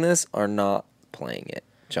are buying this are not playing it,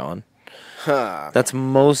 John. That's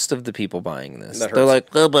most of the people buying this. That They're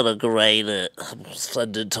hurts. like, I'm gonna grade it,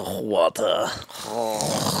 send it to water.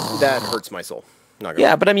 That hurts my soul. Not gonna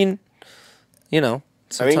Yeah, but I mean,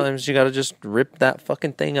 sometimes you gotta just rip that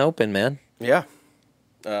fucking thing open, man. Yeah.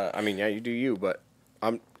 I mean, yeah, you do you, but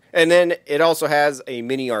and then it also has a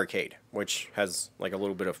mini arcade, which has like a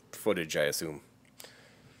little bit of footage, I assume,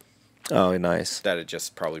 Oh, nice. that it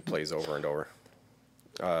just probably plays over and over.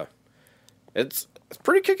 It's a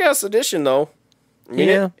pretty kick-ass edition, though. I mean,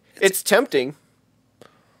 Yeah. it's tempting.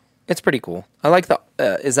 It's pretty cool. I like the.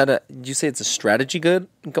 Did you say it's a strategy good?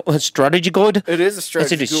 Strategy good? It is a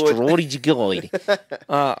strategy It's a good. strategy good.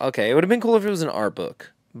 Okay, it would have been cool if it was an art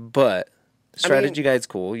book, but strategy guide's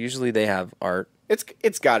cool. Usually they have art.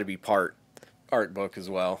 It's got to be part art book as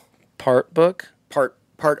well. Part book? Part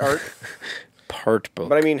art. Part book.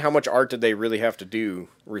 But I mean, how much art did they really have to do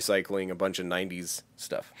recycling a bunch of 90s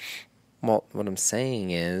stuff? Well, what I'm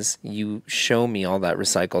saying is, you show me all that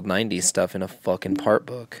recycled 90s stuff in a fucking part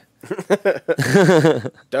book.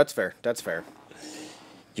 That's fair. That's fair.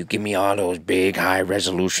 You give me all those big,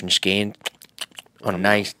 high-resolution scans on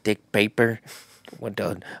nice, thick paper with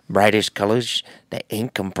the brightest colors, the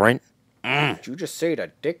ink and print. Did you just say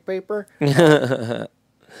the dick paper?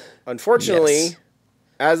 Unfortunately, Yes.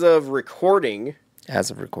 as of recording,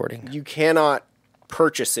 As of recording. you cannot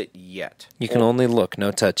purchase it yet. You can only look,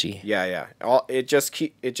 no touchy. Yeah. It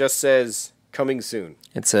just says coming soon.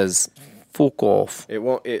 It says, fuck off. It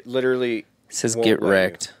won't. It literally It says, won't get let you.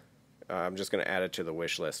 wrecked. I'm just gonna add it to the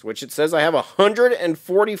wish list, which it says I have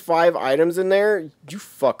 145 items in there. You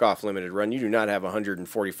fuck off, Limited Run. You do not have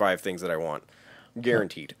 145 things that I want,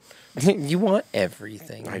 guaranteed. You want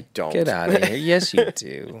everything. I don't. Get out of here. Yes, you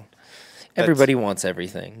do. Everybody wants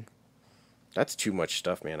everything. That's too much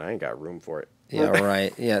stuff, man. I ain't got room for it. Yeah,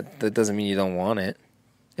 right. Yeah, that doesn't mean you don't want it.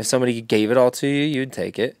 If somebody gave it all to you, you'd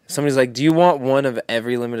take it. If somebody's like, do you want one of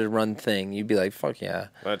every limited run thing? You'd be like, fuck yeah.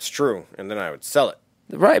 That's true, and then I would sell it.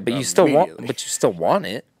 Right, but you still Immediately. want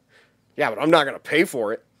it. Yeah, but I'm not gonna pay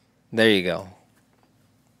for it. There you go.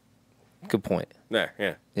 Good point. There,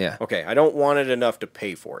 yeah. Yeah. Okay, I don't want it enough to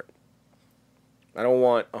pay for it. I don't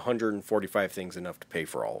want 145 things enough to pay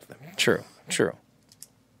for all of them. True.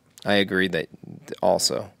 I agree that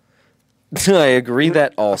also. I agree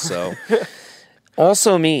that also.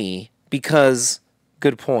 Also me, because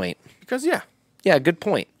good point. Because yeah, Yeah, good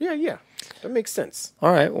point. that makes sense.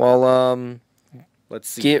 All right, well, Let's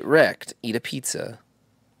see. get wrecked, eat a pizza.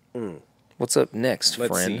 What's up next,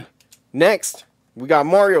 Let's friend? see. Next, we got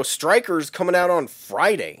Mario Strikers coming out on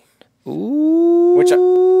Friday. Ooh. Which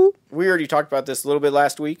we already talked about this a little bit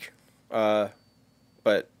last week.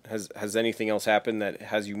 But has anything else happened that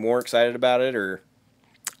has you more excited about it, or?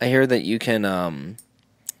 I hear that you can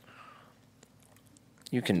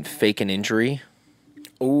fake an injury.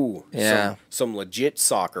 Ooh, Yeah. some legit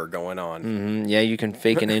soccer going on. Yeah, you can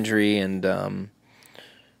fake an injury, and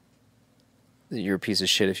you're a piece of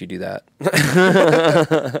shit if you do that.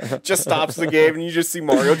 Just stops the game, and you just see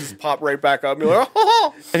Mario just pop right back up, and you're like,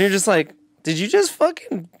 oh! And you're just like, did you just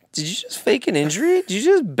fake an injury? Did you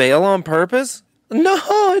just bail on purpose? No,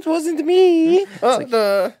 it wasn't me.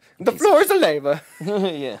 The floor is a lava.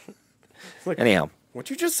 Yeah. Anyhow, What'd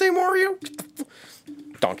you just say, Mario?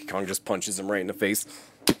 Donkey Kong just punches him right in the face.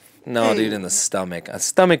 no, dude, in the stomach. A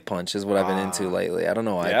stomach punch is what I've been into lately. I don't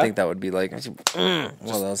know. Yeah? I think that would be like one of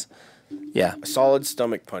those. Yeah. A solid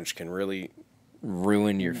stomach punch can really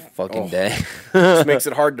ruin your fucking day. Just makes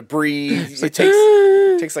it hard to breathe.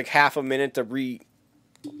 It takes like half a minute to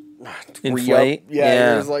Inflate?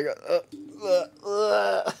 Yeah. It's like,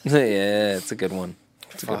 Yeah, it's a good one.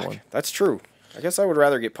 It's a good one. That's true. I guess I would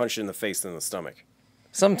rather get punched in the face than the stomach.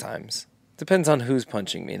 Sometimes. Depends on who's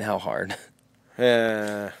punching me and how hard.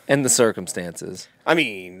 Yeah. And the circumstances. I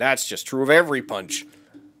mean, that's just true of every punch.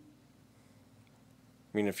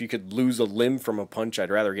 I mean, if you could lose a limb from a punch, I'd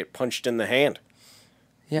rather get punched in the hand.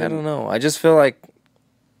 Yeah, I don't know. I just feel like...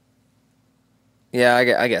 Yeah,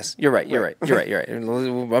 I guess. You're right. You're right. I'm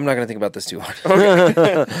not going to think about this too hard.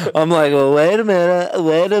 I'm like, well, wait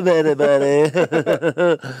a minute,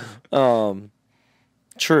 buddy.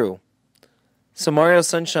 True. So Mario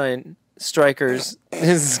Sunshine Strikers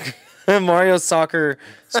is... Mario Soccer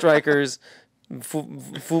Strikers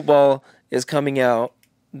football is coming out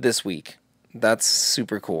this week. That's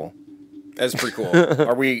super cool. That's pretty cool.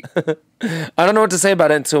 Are we... I don't know what to say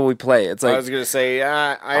about it until we play. It's like I was going to say,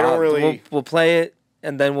 I don't really... We'll play it,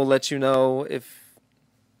 and then we'll let you know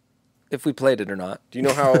if we played it or not. Do you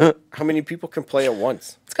know how many people can play at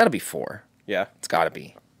once? It's got to be 4. Yeah. It's got to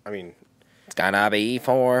be. I mean... It's got to be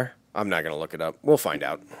 4. I'm not going to look it up. We'll find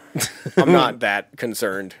out. I'm not that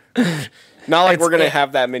concerned. Not like we're going to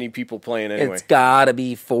have that many people playing anyway. It's got to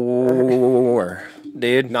be 4,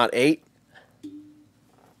 dude. Not 8?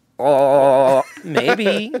 Oh,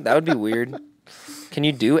 maybe. That would be weird. Can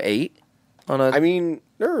you do 8 on a... I mean,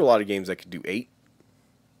 there are a lot of games that could do 8.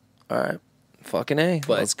 All right. Fucking A.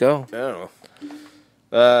 But Let's go. I don't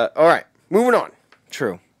know. All right. Moving on.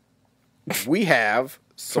 True. We have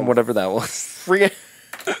From whatever that was. freaking...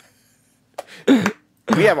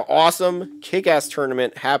 We have an awesome kick-ass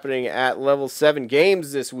tournament happening at Level 7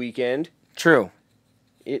 Games this weekend. True.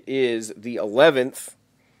 It is the 11th.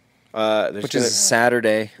 Which is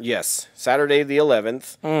Saturday. Yes, Saturday the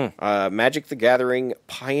 11th. Magic the Gathering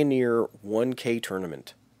Pioneer 1K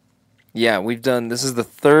Tournament. Yeah, this is the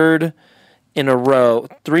 3rd in a row.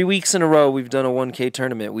 3 weeks in a row we've done a 1K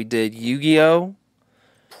tournament. We did Yu-Gi-Oh!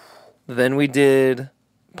 Then we did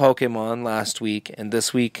Pokemon last week. And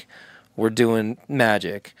this week we're doing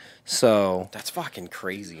Magic. So That's fucking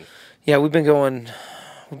crazy. yeah, we've been going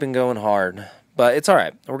hard. But it's all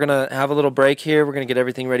right. We're going to have a little break here. We're going to get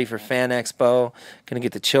everything ready for Fan Expo. Going to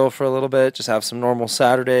get to chill for a little bit, just have some normal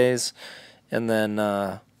Saturdays. And then,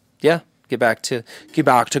 get back to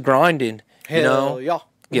grinding. Hell yeah.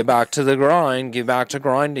 Get back to the grind. Get back to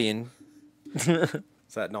grinding. Is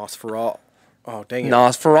that Nosferatu? Oh, dang it.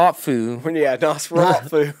 Nosferatu. Yeah,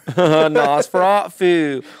 Nosferatu.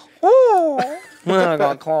 Nosferatu. Oh, I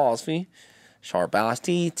got claws, see? Sharp ass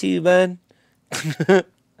teeth too, bud.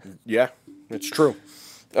 Yeah, it's true.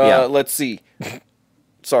 Yeah. Let's see.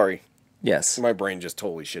 Sorry. Yes. My brain just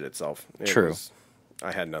totally shit itself. True.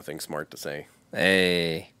 I had nothing smart to say.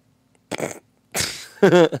 Hey.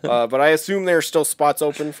 But I assume there are still spots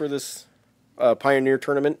open for this Pioneer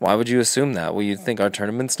tournament. Why would you assume that? Well, you think our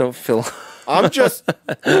tournaments don't fill? I'm just...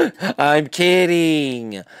 I'm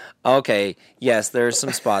kidding. Okay. Yes, there's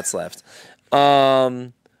some spots left.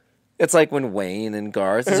 It's like when Wayne and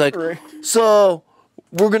Garth is like, so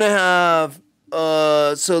we're going to have,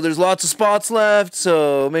 so there's lots of spots left,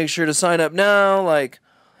 so make sure to sign up now. Like,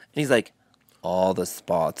 and he's like, all the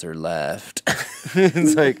spots are left.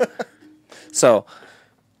 It's like, so,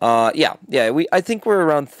 yeah. I think we're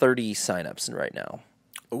around 30 signups right now.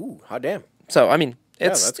 Ooh, hot damn. So, I mean,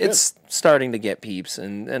 that's good. it's starting to get peeps,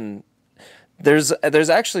 and there's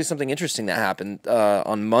actually something interesting that happened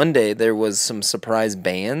on Monday. There was some surprise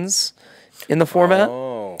bans in the format.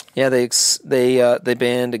 Oh, Yeah, they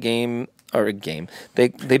banned a game.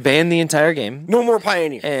 They banned the entire game, no more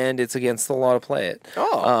Pioneer. and it's against the law to play it.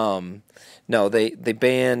 Oh. No, they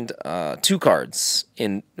banned 2 cards,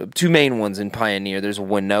 2 main ones in Pioneer. There's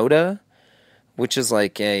Winota, which is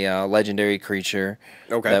like a legendary creature.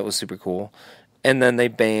 Okay. That was super cool. And then they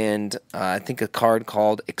banned, I think, a card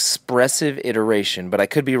called Expressive Iteration, but I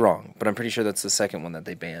could be wrong. But I'm pretty sure that's the second one that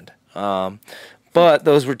they banned. But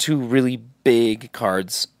those were 2 really big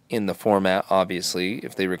cards in the format, obviously,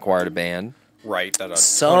 if they required a ban. Right, that a ton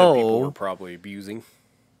So- of people were probably abusing.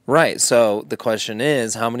 Right, so the question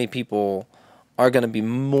is, how many people are going to be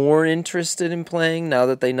more interested in playing now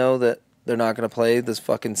that they know that they're not going to play this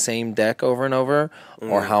fucking same deck over and over?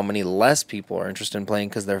 Or how many less people are interested in playing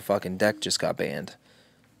because their fucking deck just got banned?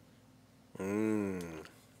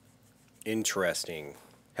 Interesting.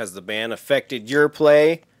 Has the ban affected your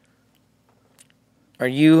play? Are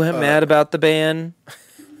you mad about the ban?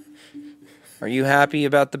 Are you happy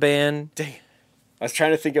about the ban? Dang. I was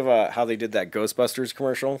trying to think of how they did that Ghostbusters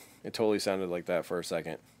commercial. It totally sounded like that for a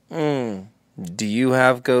second. Do you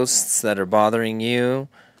have ghosts that are bothering you?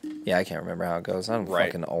 Yeah, I can't remember how it goes. I'm Right.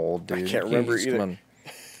 fucking old, dude. I can't remember Jeez, either. come on.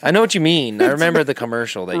 I know what you mean. I remember the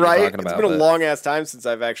commercial that you're Right? talking about. It's been a but- long ass time since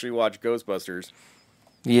I've actually watched Ghostbusters.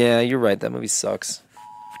 Yeah, you're right. That movie sucks.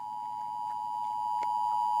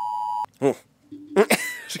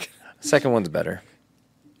 Second one's better.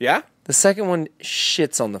 Yeah? The second one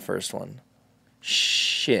shits on the first one.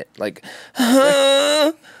 Shit. Like,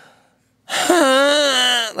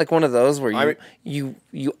 like one of those where I you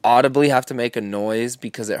audibly have to make a noise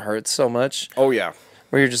because it hurts so much. Oh, yeah.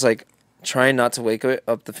 Where you're just like trying not to wake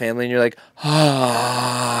up the family, and you're like,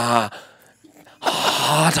 hot,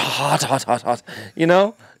 hot, hot, hot, hot. You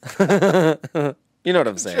know? You know what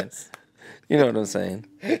I'm saying. You know what I'm saying.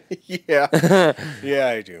 Yeah. Yeah,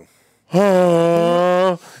 I do.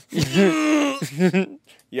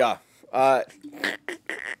 Yeah. I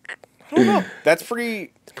don't know. That's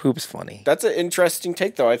pretty... Poop's funny. That's an interesting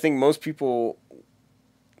take, though. I think most people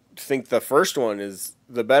think the first one is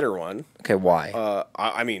the better one. Okay, why?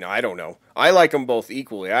 I mean, I don't know. I like them both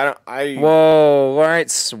equally. Whoa, all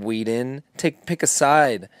right, Sweden. Pick a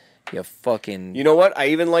side. You fucking... You know what? I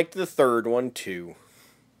even liked the third one, too.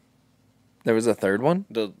 There was a third one?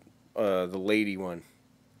 The lady one.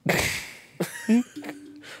 I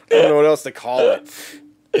don't know what else to call it.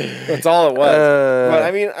 That's all it was. But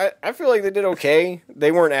I mean, I feel like they did okay.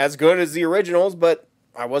 They weren't as good as the originals, but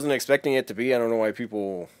I wasn't expecting it to be. I don't know why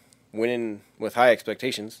people went in with high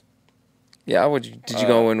expectations. Yeah, did you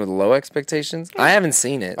go in with low expectations? I haven't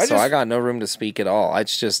seen it, so I got no room to speak at all. I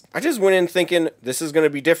just went in thinking this is going to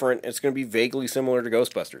be different. It's going to be vaguely similar to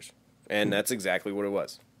Ghostbusters, and that's exactly what it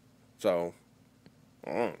was. So,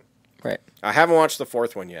 right. I haven't watched the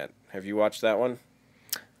fourth one yet. Have you watched that one?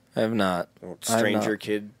 I have not. Stranger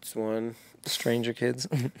Kids one. Stranger Kids?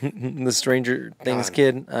 The Stranger Things God.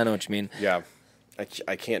 kid? I know what you mean. Yeah,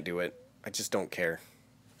 I can't do it. I just don't care.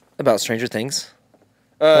 About Stranger Things?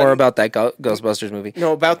 Or about that Ghostbusters movie?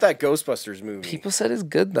 No, about that Ghostbusters movie. People said it's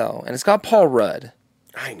good, though. And it's got Paul Rudd.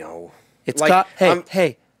 I know. It's Like, got...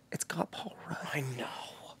 Hey, it's got Paul Rudd. I know.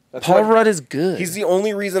 That's Paul why- Rudd is good. He's the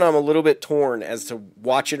only reason I'm a little bit torn as to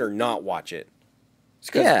watch it or not watch it.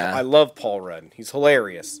 It's 'cause Yeah. I love Paul Rudd. He's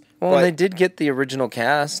hilarious. Well, But- they did get the original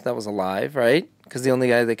cast that was alive, right? Because the only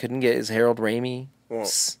guy they couldn't get is Harold Ramey. Well,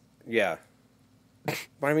 yeah. But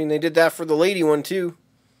I mean, they did that for the lady one, too.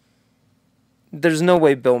 There's no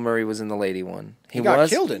way Bill Murray was in the lady one. He got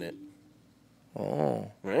killed in it.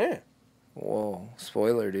 Oh, Yeah. whoa!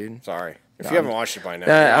 Spoiler, dude. Sorry. If you haven't watched it by now,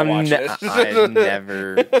 you're not watching it. I've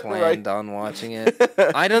never planned on watching it.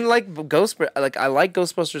 I didn't like I liked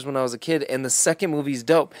Ghostbusters when I was a kid, and the second movie's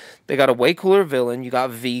dope. They got a way cooler villain. You got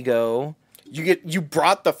Vigo. You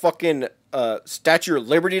brought the fucking Statue of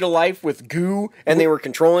Liberty to life with goo, and they were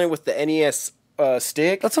controlling it with the NES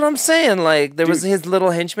stick. That's what I'm saying. Like there was Dude. his little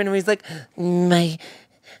henchman, and he's like,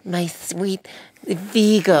 My sweet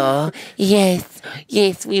Vigo. Yes,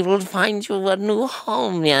 we will find you a new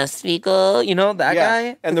home. Yes, Vigo. you know that Yeah,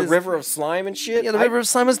 guy, and the With his- River of Slime and shit. Yeah, the River of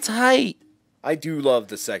Slime was tight. I do love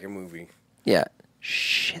the second movie. Yeah,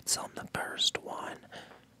 shits on the first one.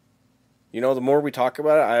 You know, the more we talk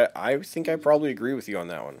about it, I think I probably agree with you on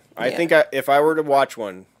that one. I Yeah. think if I were to watch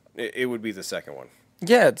one, it would be the second one.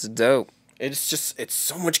 Yeah, it's dope. It's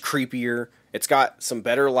so much creepier. It's got some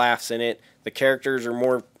better laughs in it. The characters are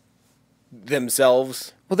more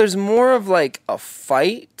themselves. Well, there's more of like a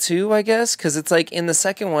fight too, I guess, because it's like in the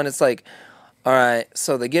second one, it's like, all right,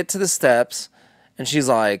 so they get to the steps, and she's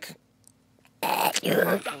like,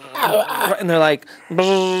 and they're like,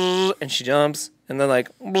 and she jumps, and they're like,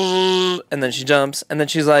 and then she jumps, and then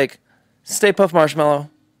she's like, Stay Puft Marshmallow,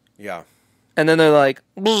 Yeah. and then they're like,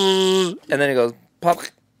 and then it goes pop.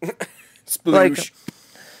 Sploosh.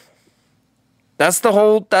 That's the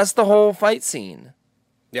whole fight scene.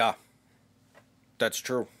 Yeah. That's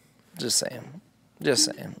true. Just saying.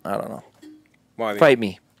 I don't know. Well, I mean, Fight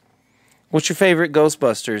me. What's your favorite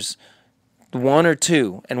Ghostbusters? 1 or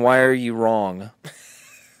 2, and why are you wrong?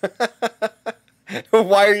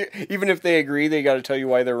 why are you, even if they agree, they got to tell you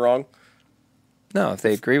why they're wrong? No, if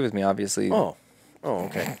they agree with me, obviously Oh,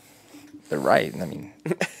 okay. they're right. I mean,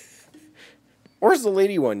 Where's the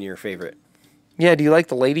lady one your favorite? yeah, do you like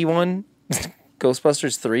the lady one?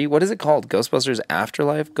 Ghostbusters 3? What is it called? Ghostbusters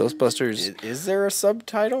Afterlife? Ghostbusters... Is there a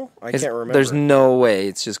subtitle? I can't remember. There's no way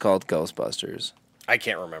it's just called Ghostbusters. I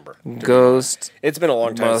can't remember. Ghost It's been a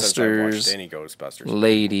long time since I've watched Busters. any Ghostbusters.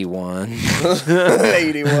 Lady one.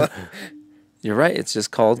 Lady one. You're right, it's just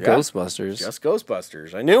called Yeah. Ghostbusters. Just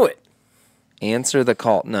Ghostbusters. I knew it. Answer the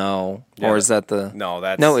Call. No. Yeah, Or is that the... No,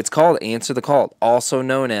 that's... No, it's called Answer the Call, also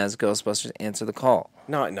known as Ghostbusters Answer the Call.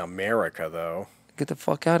 not in America, though. Get the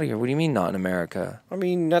fuck out of here. What do you mean not in America? I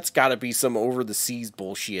mean, that's got to be some over the seas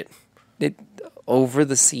bullshit. Over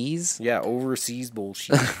the seas? Yeah, overseas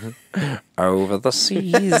bullshit. Over the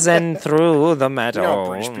seas and through the meadow. You know how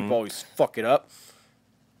British people always fuck it up.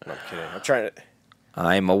 No, I'm kidding. I'm trying to...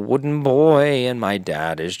 I'm a wooden boy and my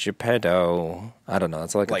dad is Geppetto. I don't know.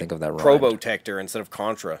 That's all I can think of that rhyme. Probotector instead of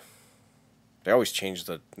Contra. They always change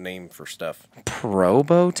the name for stuff.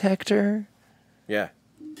 Probotector? Yeah.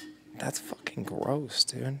 That's fucking gross,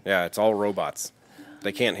 dude. Yeah, it's all robots.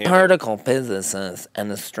 They can't handle it. Particle physicists and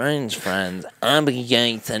the strange friends Abby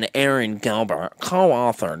Yates and Aaron Gilbert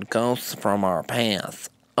co-authored Ghosts from Our Past,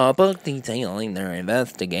 a book detailing their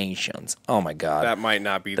investigations. Oh my god. That might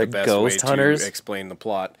not be The the best ghost way hunters? to explain the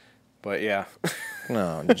plot. But yeah.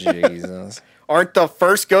 Oh, Jesus. Aren't the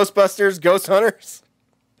first Ghostbusters ghost hunters?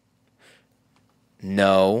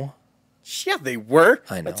 No. Yeah, they were.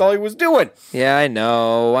 I know. That's all he was doing. Yeah, I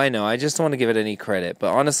know. I just don't want to give it any credit.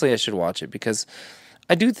 But honestly, I should watch it because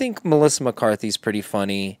I do think Melissa McCarthy's pretty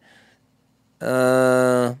funny.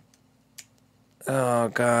 Oh,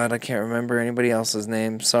 God. I can't remember anybody else's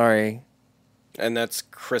name. Sorry. And that's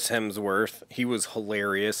Chris Hemsworth. He was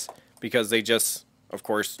hilarious because they just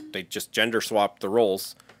gender swapped the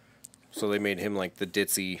roles. So they made him like the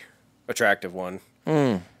ditzy, attractive one.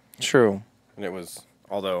 True. And it was,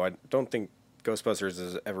 although I don't think Ghostbusters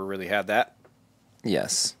has ever really had that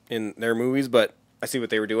Yes. in their movies, but I see what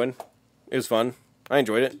they were doing. It was fun. I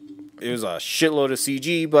enjoyed it. It was a shitload of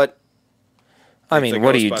CG, but I It's mean, a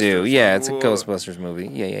what do you do? Ghostbusters. Yeah, it's a Whoa. Ghostbusters movie.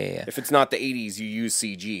 Yeah. if it's not the 80s, you use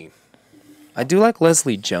CG. I do like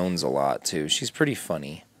Leslie Jones a lot, too. She's pretty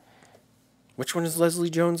funny. Which one is Leslie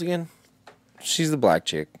Jones again? She's the black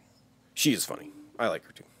chick. She is funny. I like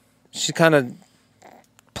her too. She kind of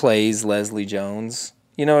plays Leslie Jones.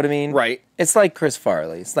 You know what I mean? Right. It's like Chris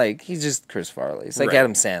Farley. It's like, he's just Chris Farley. It's like Right.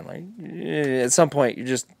 Adam Sandler. At some point, you're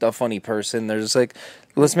just a funny person. They're just like,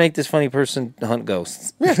 let's make this funny person hunt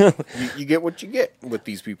ghosts. You get what you get with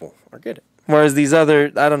these people. I get it. Whereas these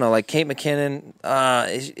other, I don't know, like Kate McKinnon,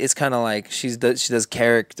 it's kind of like she does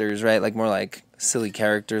characters, right? Like more like silly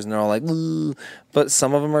characters, and they're all like, ooh. But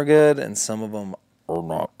some of them are good, and some of them are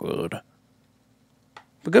not good.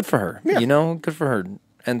 But good for her, Yeah. you know? Good for her.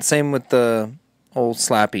 And same with the old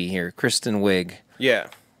slappy here, Kristen Wiig. Yeah.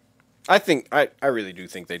 I really do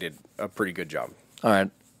think they did a pretty good job. All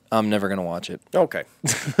right, I'm never going to watch it. Okay.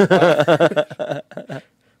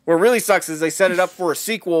 What really sucks is they set it up for a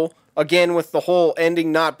sequel, again with the whole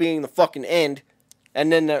ending not being the fucking end,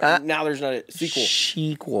 and then now there's not a sequel.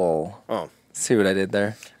 Sequel. Oh, See what I did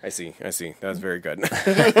there? I see. That's very good.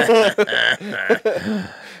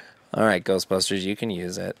 All right, Ghostbusters, you can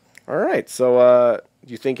use it. All right, so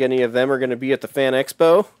do you think any of them are going to be at the Fan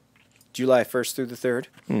Expo, July 1st through the 3rd?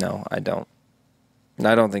 No, I don't.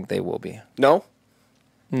 I don't think they will be. No?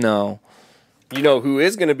 No. You know who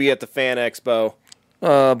is going to be at the Fan Expo?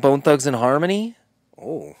 Bone Thugs and Harmony?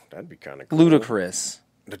 Oh, that'd be kind of cool. Ludicrous.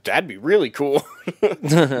 That'd be really cool.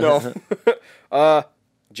 No.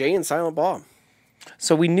 Jay and Silent Bob.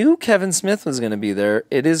 So we knew Kevin Smith was going to be there.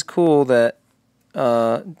 It is cool that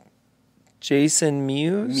Jason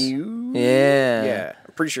Mewes? Muse? Yeah. Yeah.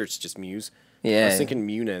 I'm pretty sure it's just Muse. I Yeah. was thinking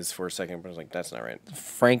Muniz for a second, but I was like, that's not right.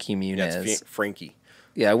 Frankie Yeah, Muniz. it's Frankie.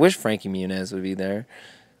 Yeah, I wish Frankie Muniz would be there.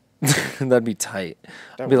 That'd be tight.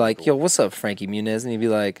 I'd be would be like, cool. yo, what's up, Frankie Muniz? And he'd be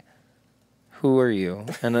like, who are you?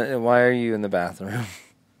 And why are you in the bathroom?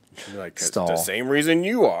 You're like, it's Stall. the same reason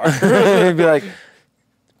you are. He'd be like,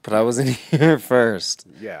 but I wasn't here first.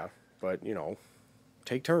 Yeah, but, you know,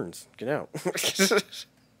 take turns. Get out.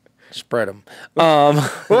 Spread them.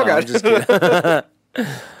 Oh, No, God. I'm just kidding.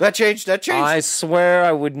 That changed. I swear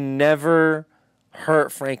I would never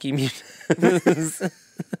hurt Frankie Muniz.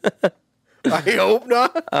 I hope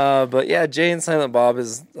not. But yeah, Jay and Silent Bob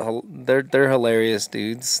they're hilarious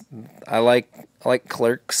dudes. I like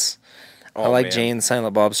Clerks. I like man. Jay and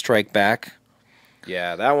Silent Bob Strike Back.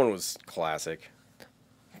 Yeah, that one was classic.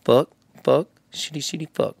 Fuck, shitty,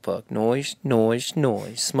 fuck, noise,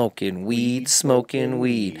 smoking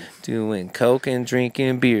weed, doing coke and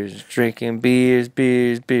drinking beers,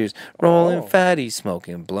 rolling fatty,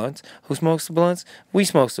 smoking blunts. Who smokes the blunts? We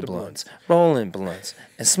smokes the blunts, rolling blunts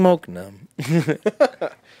and smoking them.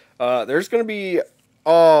 There's going to be,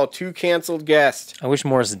 2 canceled guests. I wish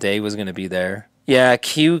Morris Day was gonna be there. Yeah,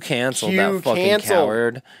 Q canceled Q that fucking canceled.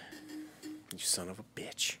 coward. You son of a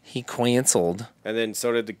bitch. He canceled. And then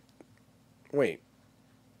so did the... Wait.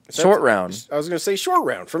 Is that- Short round. I was going to say Short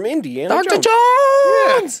Round from Indiana Dr.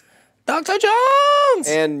 Jones. Jones! Dr. Jones!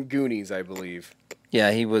 And Goonies, I believe.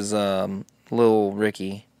 Yeah, he was Lil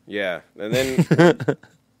Ricky. Yeah. And then...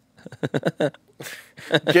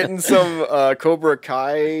 Getting some Cobra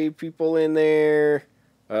Kai people in there.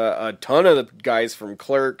 A ton of the guys from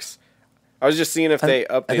Clerks. I was just seeing if they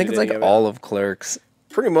updated. I think it's like all of Clerks.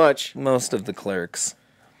 Pretty much. Most of the Clerks.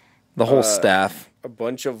 The whole staff. A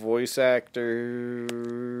bunch of voice actors.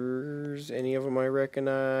 Any of them I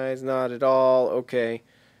recognize? Not at all. Okay.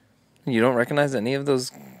 You don't recognize any of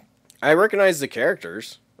those? I recognize the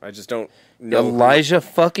characters. I just don't know. Elijah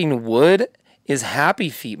fucking Wood is Happy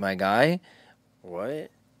Feet, my guy. What?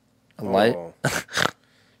 Oh.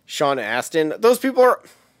 Sean Astin. Those people are...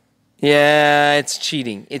 Yeah, it's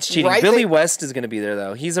cheating. It's cheating. Right, Billy West is going to be there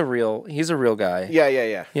though. He's a real guy.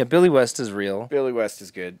 Yeah. Yeah, Billy West is real. Billy West is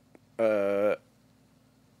good.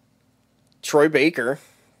 Troy Baker.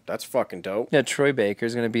 That's fucking dope. Yeah, Troy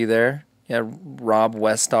Baker's going to be there. Yeah, Rob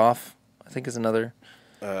Westhoff, I think, is another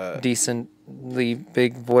decently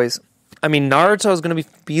big voice. I mean, Naruto's going to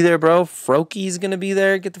be there, bro. Froki's going to be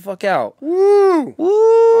there. Get the fuck out. Woo!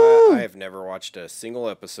 Woo! I have never watched a single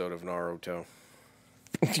episode of Naruto.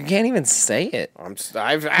 You can't even say it.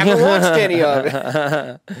 I haven't watched any of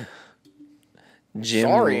it.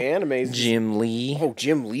 Anime's... Jim Lee. Oh,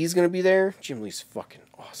 Jim Lee's going to be there? Jim Lee's fucking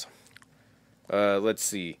awesome. Let's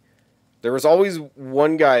see. There was always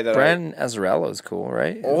one guy that Brandon Azzarello's cool,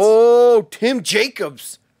 right? Oh, Tim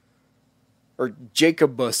Jacobs. Or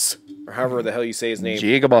Jacobus. Or however the hell you say his name.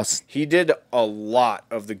 Jacobus. He did a lot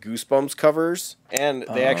of the Goosebumps covers. And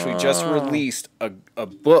they actually just released a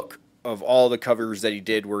book of all the covers that he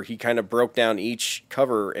did where he kind of broke down each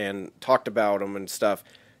cover and talked about them and stuff.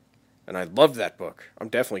 And I loved that book. I'm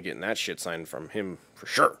definitely getting that shit signed from him for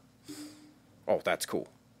sure. Oh, that's cool.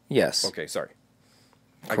 Yes. Okay, sorry.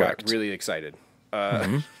 Correct. I got really excited.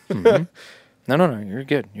 No, you're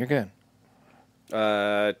good. You're good.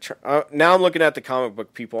 Now I'm looking at the comic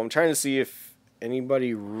book people. I'm trying to see if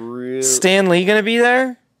anybody really... Stan Lee gonna be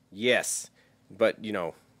there? Yes. But,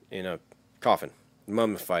 in a coffin.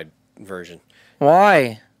 Mummified version.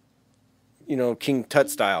 Why? King Tut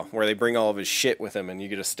style, where they bring all of his shit with him and you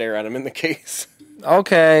get to stare at him in the case.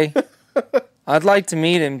 Okay. I'd like to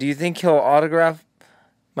meet him. Do you think he'll autograph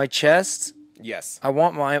my chest? Yes. I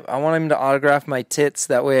want him to autograph my tits.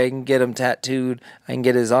 That way I can get him tattooed. I can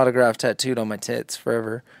get his autograph tattooed on my tits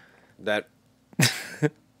forever. That... Do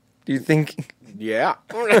you think... Yeah.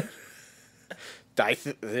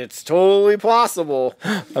 It's totally possible.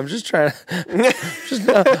 I'm just trying to...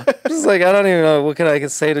 just like, I don't even know what I can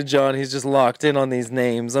say to John. He's just locked in on these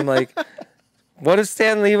names. I'm like, what if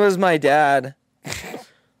Stan Lee was my dad?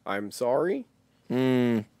 I'm sorry?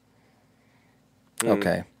 Okay.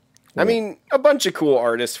 I mean, a bunch of cool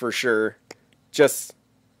artists for sure. Just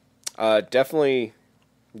definitely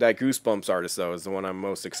that Goosebumps artist, though, is the one I'm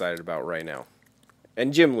most excited about right now.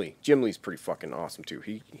 And Jim Lee. Jim Lee's pretty fucking awesome, too.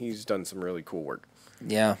 He's done some really cool work.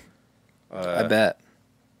 Yeah. I bet.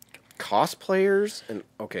 Cosplayers?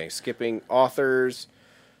 Skipping authors.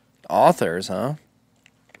 Authors, huh?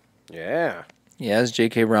 Yeah. Yeah, is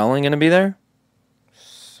J.K. Rowling going to be there?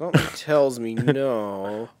 Something tells me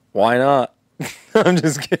no. Why not? I'm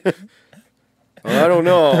just kidding. I don't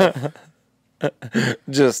know.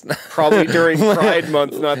 Just probably during Pride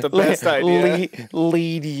Month, not the best idea.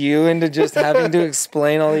 Lead you into just having to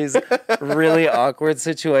explain all these really awkward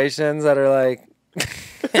situations that are like,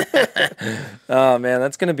 oh man,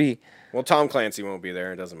 that's gonna be. Well, Tom Clancy won't be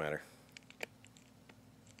there. It doesn't matter.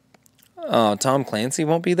 Oh, Tom Clancy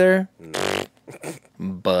won't be there. No.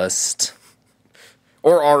 Bust.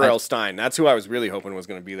 Or R.L. Stein. That's who I was really hoping was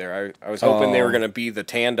going to be there. I was hoping they were going to be the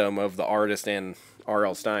tandem of the artist and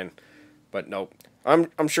R.L. Stein. But nope.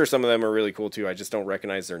 I'm sure some of them are really cool too. I just don't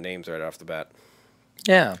recognize their names right off the bat.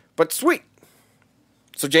 Yeah. But sweet.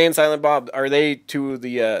 So Jay and Silent Bob, are they two of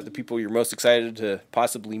the people you're most excited to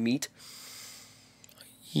possibly meet?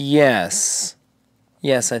 Yes.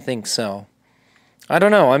 Yes, I think so. I don't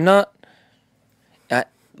know. I'm not...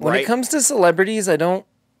 when it comes to celebrities, I don't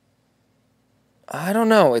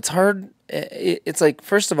know. It's hard. It's like,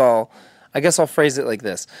 first of all, I guess I'll phrase it like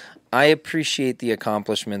this. I appreciate the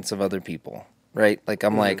accomplishments of other people, right? Like,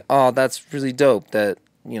 I'm like, oh, that's really dope that,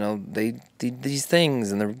 they did these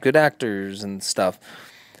things and they're good actors and stuff.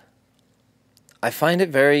 I find it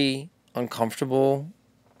very uncomfortable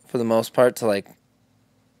for the most part to, like,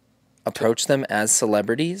 approach them as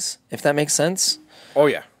celebrities, if that makes sense. Oh,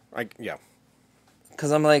 yeah. Yeah.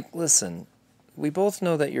 Because I'm like, listen, we both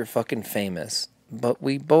know that you're fucking famous. But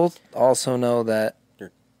we both also know that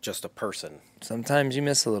you're just a person. Sometimes you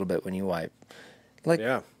miss a little bit when you wipe. Like,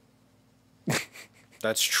 yeah.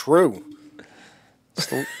 That's true.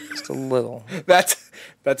 Just a little. That's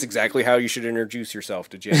exactly how you should introduce yourself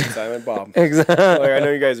to Jay and Silent Bob. Exactly. Like, I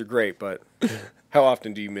know you guys are great, but How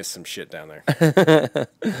often do you miss some shit down there?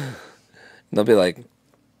 They'll be like,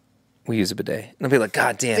 we use a bidet. And they'll be like,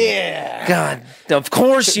 God damn it. God, of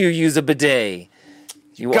course you use a bidet.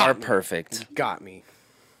 You are perfect. Got me.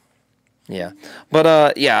 Yeah.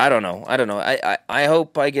 But, yeah, I don't know. I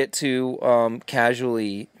hope I get to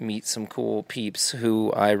casually meet some cool peeps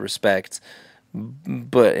who I respect,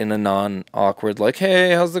 but in a non-awkward, like,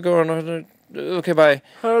 hey, how's it going? Okay, bye.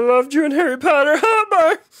 I loved you in Harry Potter.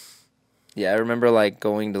 Bye. Yeah, I remember, like,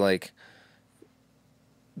 going to, like,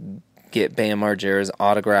 get Bam Margera's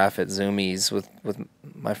autograph at Zoomies with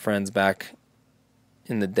my friends back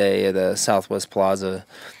in the day at the Southwest Plaza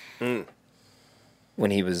when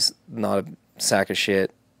he was not a sack of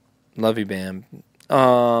shit. Love you, Bam.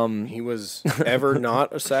 He was ever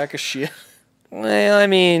not a sack of shit. Well, I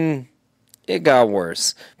mean, it got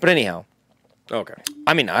worse. But anyhow, Okay.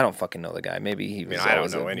 I mean, I don't fucking know the guy. Maybe he was I don't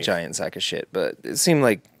always know a anything. giant sack of shit, but it seemed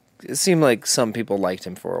like some people liked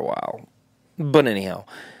him for a while. But anyhow,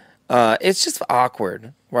 it's just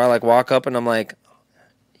awkward where I like walk up and I'm like,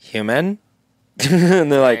 human? And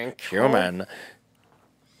they're like, human.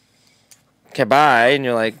 Okay, bye. And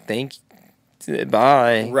you're like, thank you.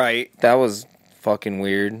 Bye. Right. That was fucking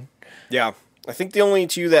weird. Yeah. I think the only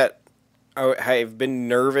two that I've been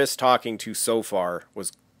nervous talking to so far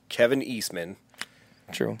was Kevin Eastman,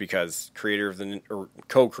 True. because co-creator of the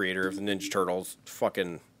Ninja Turtles,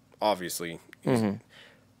 fucking obviously.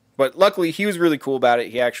 But luckily, he was really cool about it.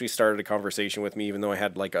 He actually started a conversation with me, even though I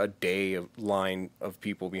had like a day of line of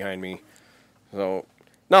people behind me. So,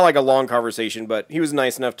 not like a long conversation, but he was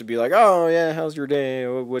nice enough to be like, "Oh yeah, how's your day?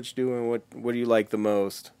 What you doing? What do you like the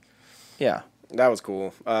most?" Yeah. That was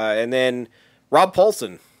cool. And then Rob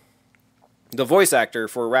Paulson, the voice actor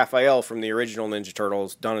for Raphael from the original Ninja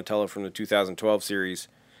Turtles, Donatello from the 2012 series,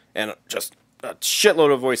 and just a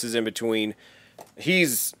shitload of voices in between.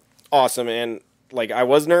 He's awesome, and like I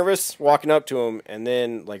was nervous walking up to him, and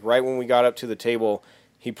then like right when we got up to the table,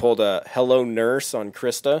 he pulled a "Hello Nurse" on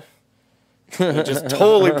Krista. It just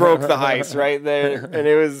totally broke the ice right there, and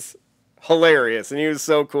it was hilarious, and he was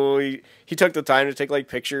so cool. He took the time to take like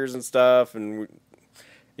pictures and stuff, and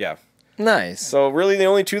yeah. Nice. So really, the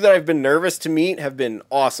only two that I've been nervous to meet have been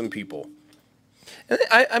awesome people.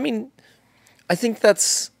 I mean, I think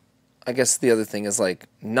that's, I guess the other thing is like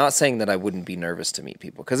not saying that I wouldn't be nervous to meet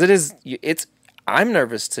people, because I'm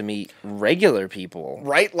nervous to meet regular people.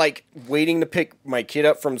 Right? Like waiting to pick my kid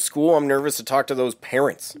up from school, I'm nervous to talk to those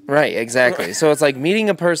parents. Right, exactly. So it's like meeting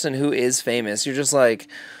a person who is famous. You're just like,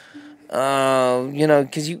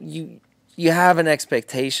 because you have an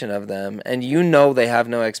expectation of them, and you know they have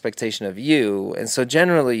no expectation of you, and so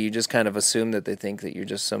generally you just kind of assume that they think that you're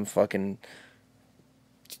just some fucking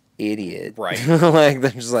idiot. Right. Like they're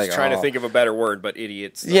just like Trying to think of a better word, but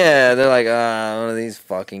idiots. Yeah, they're like, one of these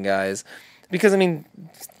fucking guys. Because I mean,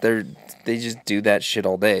 they just do that shit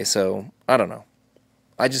all day. So I don't know.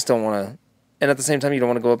 I just don't want to. And at the same time, you don't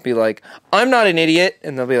want to go up and be like, I'm not an idiot,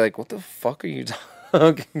 and they'll be like, what the fuck are you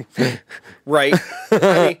talking? Right.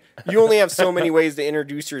 I mean, you only have so many ways to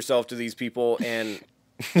introduce yourself to these people, and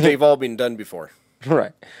they've all been done before.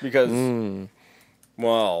 Right. Because,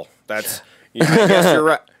 well, that's. I guess you're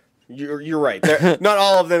right. You're right. Not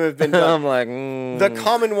all of them have been done. I'm like, The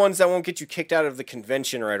common ones that won't get you kicked out of the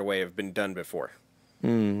convention right away have been done before.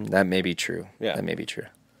 that may be true. Yeah. That may be true.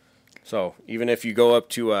 So even if you go up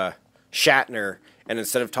to Shatner, and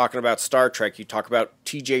instead of talking about Star Trek, you talk about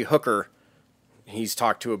T.J. Hooker, he's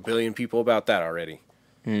talked to a billion people about that already.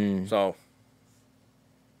 So,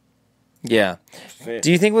 Yeah. Do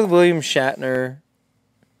you think with William Shatner,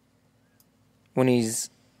 when he's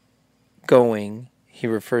going, he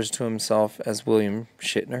refers to himself as William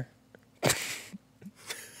Shitner?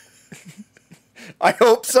 I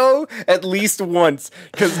hope so, at least once,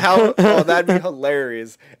 because that'd be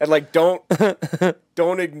hilarious. And like, don't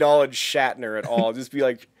acknowledge Shatner at all. Just be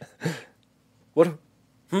like, what?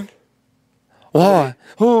 Why?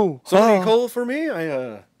 Who? Somebody call for me?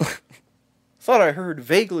 I thought I heard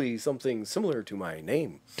vaguely something similar to my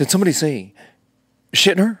name. Did somebody say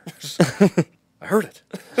Shitner? I heard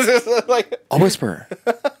it. Like, A whisper.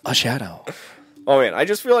 A shadow. oh man, I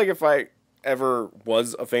just feel like if I ever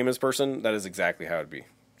was a famous person, that is exactly how it'd be.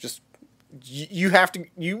 Just you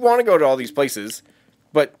want to go to all these places,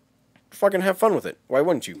 but fucking have fun with it. Why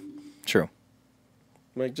wouldn't you? True.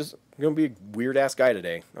 Like, just I'm gonna be a weird ass guy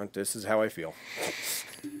today. This is how I feel.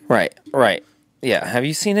 Right. Yeah. Have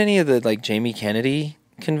you seen any of the like Jamie Kennedy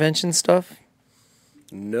convention stuff?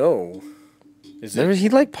 No, is He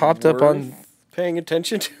like popped up on. paying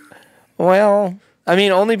attention to? Well, I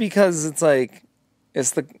mean, only because it's like,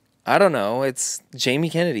 I don't know, it's Jamie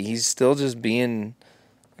Kennedy. He's still just being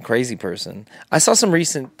crazy person. I saw some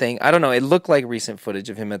recent thing. I don't know. It looked like recent footage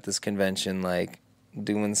of him at this convention, like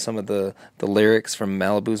doing some of the lyrics from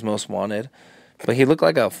Malibu's Most Wanted. But he looked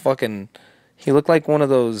like a fucking. He looked like one of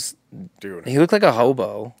those. Dude. He looked like a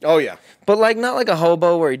hobo. Oh yeah. But like not like a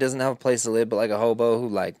hobo where he doesn't have a place to live, but like a hobo who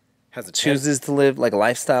like Has a chooses to live like a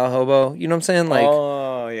lifestyle hobo. You know what I'm saying? Like,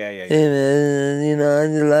 oh yeah. hey man, you know I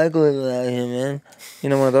just like living out here, man. You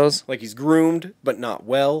know, one of those. Like he's groomed but not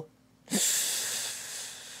well.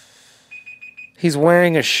 He's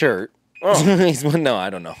wearing a shirt. Oh. No, I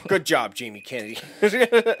don't know. Good job, Jamie Kennedy.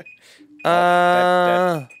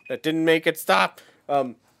 Uh, That didn't make it stop.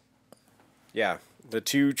 Yeah, the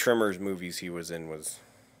 2 Tremors movies he was in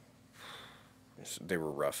they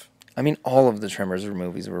were rough. I mean, all of the Tremors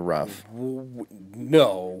movies were rough.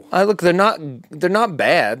 No. Look, they're not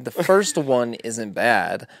bad. The first one isn't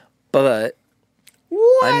bad, but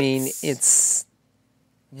What? I mean, it's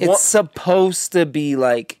What? supposed to be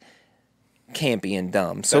like campy and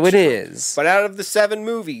dumb, so That's it true. is. But out of the 7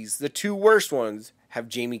 movies, the 2 worst ones have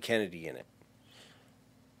Jamie Kennedy in it.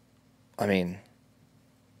 I mean,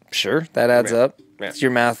 sure, that adds Yeah. up. Yeah.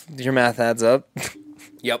 Your math adds up.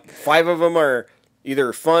 Yep. 5 of them are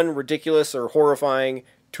either fun, ridiculous, or horrifying.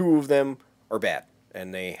 2 of them are bad.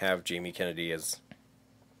 And they have Jamie Kennedy as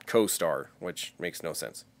co-star, which makes no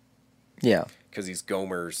sense. Yeah. Because he's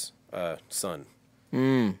Gomer's son.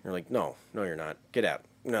 You're like, no, you're not. Get out.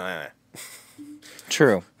 Nah.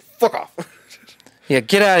 True. Fuck off. Yeah,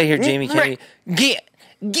 get out of here, Jamie Kennedy.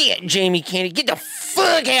 Get Jamie Kennedy. Get the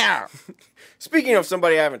fuck out. Speaking of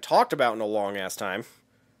somebody I haven't talked about in a long-ass time,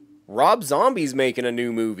 Rob Zombie's making a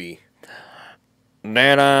new movie.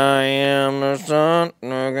 That I am the sun,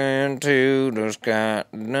 looking to the sky. I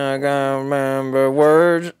can remember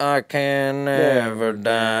words I can never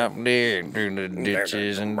dive. Dig through the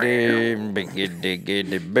ditches and dig.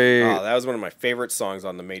 Oh, that was one of my favorite songs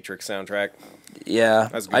on the Matrix soundtrack. Yeah,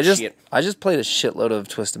 That's good shit. I just played a shitload of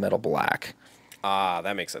Twisted Metal Black. Ah,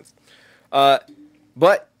 that makes sense.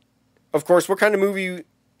 But of course, what kind of movie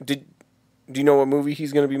do you know what movie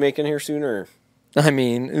he's going to be making here soon, or I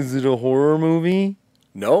mean, is it a horror movie?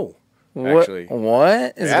 no? What? Actually,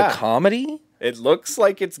 What? Is it Yeah. a comedy? it looks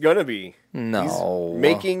like it's gonna be. No. He's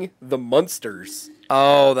making The Munsters.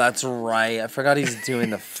 Oh, that's right. I forgot he's doing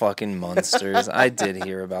the fucking Monsters. I did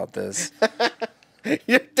hear about this.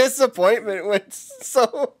 Your disappointment went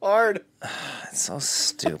so hard. It's so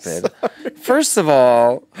stupid. First of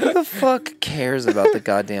all, who the fuck cares about the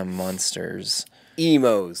goddamn Munsters?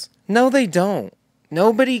 Emos. No, they don't.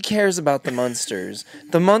 Nobody cares about the Munsters.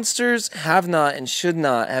 The Munsters have not and should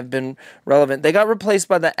not have been relevant. They got replaced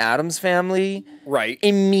by the Addams Family Right.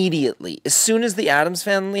 immediately. As soon as the Addams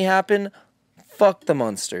Family happened, fuck the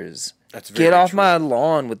Munsters. That's very Get off true. my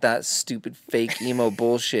lawn with that stupid fake emo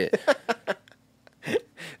bullshit.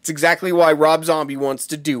 It's exactly why Rob Zombie wants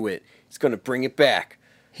to do it. He's gonna bring it back.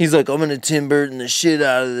 He's like, I'm gonna Tim Burton the shit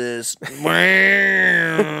out of this. Did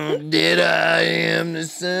I am the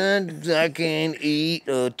son? I can't eat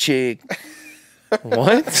a chick.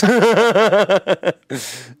 What?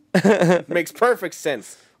 Makes perfect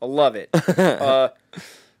sense. I love it.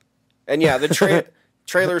 And yeah, the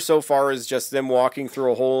trailer so far is just them walking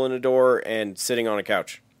through a hole in a door and sitting on a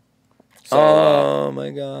couch. So Oh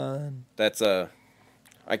my god. that's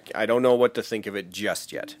I don't know what to think of it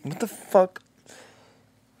just yet. What the fuck?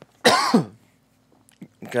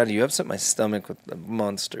 God, you upset my stomach with the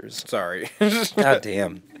Monsters. Sorry. God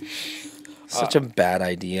damn. Such a bad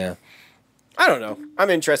idea. I don't know. I'm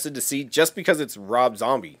interested to see just because it's Rob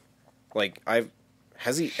Zombie. Like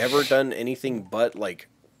has he ever done anything but like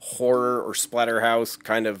horror or splatterhouse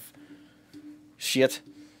kind of shit?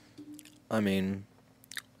 I mean,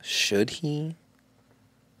 should he?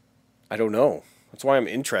 I don't know. That's why I'm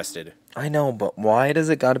interested. I know, but why does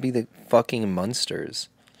it gotta be the fucking Munsters?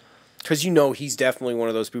 Because he's definitely one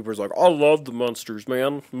of those people who's like, I love the Munsters,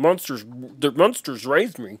 man. The Munsters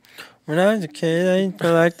raised me. When I was a kid, I used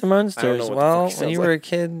to like the Munsters. what the Well, fuck he when you sounds were like. a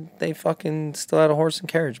kid, they fucking still had a horse and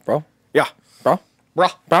carriage, bro. Yeah. Bro?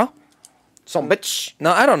 Bruh. Bro? Some bitch.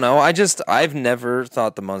 No, I don't know. I've never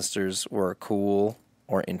thought the Munsters were cool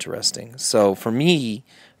or interesting. So for me,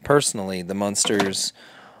 personally, the Munsters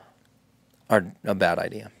are a bad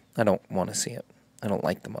idea. I don't want to see it. I don't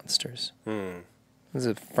like the Munsters. Is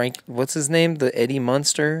it Frank? What's his name? The Eddie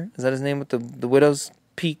Munster? Is that his name with the Widow's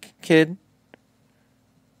Peak kid?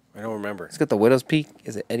 I don't remember. He's got the Widow's Peak.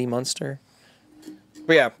 Is it Eddie Munster?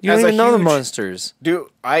 But yeah. You don't even know the Munsters. Dude,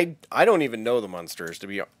 I don't even know the Munsters, to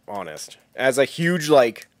be honest. As a huge,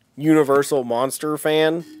 like, Universal Monster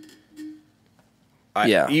fan,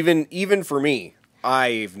 Yeah. even for me,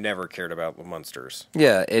 I've never cared about the Munsters.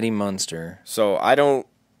 Yeah, Eddie Munster. So I don't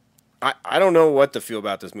I don't know what to feel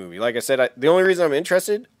about this movie. Like I said, the only reason I'm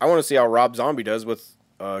interested, I want to see how Rob Zombie does with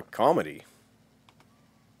comedy.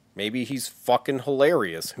 Maybe he's fucking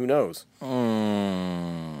hilarious. Who knows?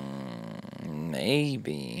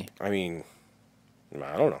 Maybe. I mean,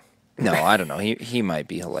 I don't know. No, I don't know. He might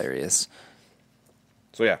be hilarious.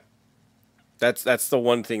 So yeah, that's the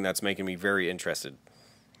one thing that's making me very interested.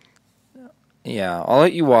 Yeah, I'll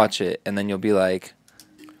let you watch it, and then you'll be like,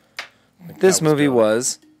 this movie dope.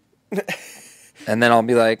 was. And then I'll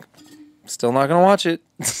be like, still not going to watch it.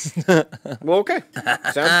 Well, okay.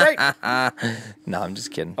 Sounds great. No, I'm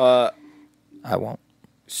just kidding. I won't.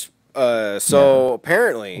 So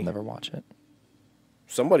apparently, I'll never watch it.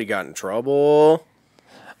 somebody got in trouble.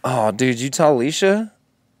 Oh, dude, you tell Alicia?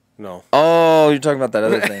 No. Oh, you're talking about that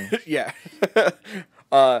other thing. Yeah.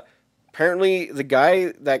 Apparently, the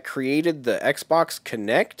guy that created the Xbox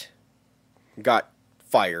Kinect got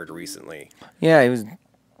fired recently Yeah, he was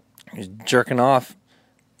jerking off.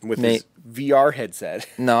 with his VR headset.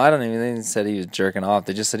 No, I don't even think he said he was jerking off.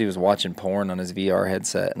 They just said he was watching porn on his VR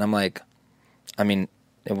headset. And I'm like, I mean,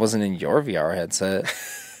 it wasn't in your VR headset.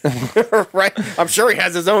 Right? I'm sure he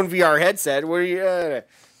has his own VR headset. Where you?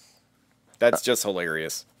 That's just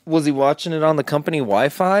hilarious. Was he watching it on the company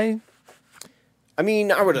Wi-Fi? I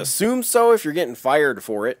mean, I would assume so if you're getting fired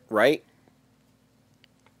for it, right?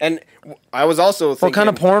 And I was also thinking... What kind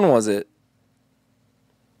of porn was it?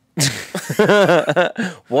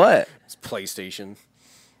 What? It's PlayStation.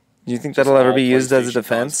 Do you think that'll ever All be used as a PlayStation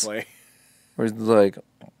defense? cosplay. Or is it like,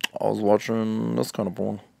 I was watching this kind of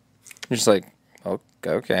porn. You're just like,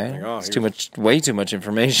 okay. oh, It's way too much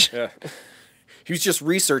information. Yeah. He was just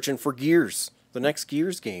researching for Gears, the next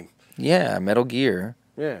Gears game. Yeah, Metal Gear.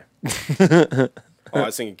 Yeah. Oh, I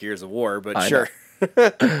was thinking Gears of War, but I sure.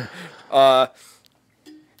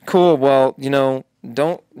 Cool. Well,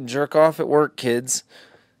 don't jerk off at work, kids.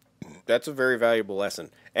 That's a very valuable lesson.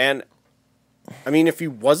 And, I mean, if he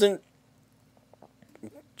wasn't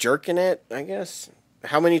jerking it, I guess,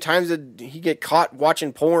 how many times did he get caught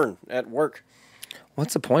watching porn at work?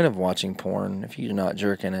 What's the point of watching porn if you're not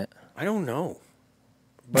jerking it? I don't know.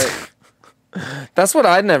 But That's what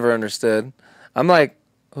I'd never understood. I'm like,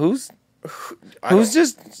 who's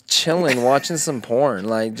just chilling watching some porn,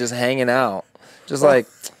 like just hanging out, just like,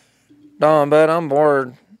 no, but I'm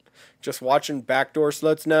bored. just watching Backdoor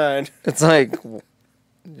Sluts 9. It's like,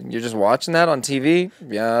 you're just watching that on TV?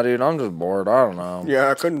 Yeah, dude, I'm just bored. I don't know.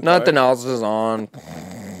 Yeah, I couldn't. Nothing else is on.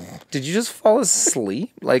 Did you just fall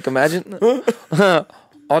asleep? Like, imagine.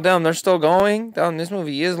 Oh, damn, they're still going? Damn, this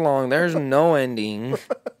movie is long. There's no ending.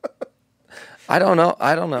 I don't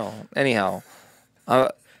know. Anyhow.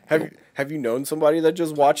 Have you known somebody that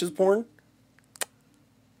just watches porn?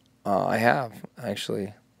 I have,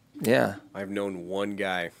 actually. Yeah. I've known one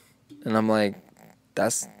guy. And I'm like,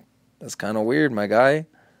 that's kind of weird, my guy.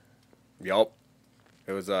 Yup.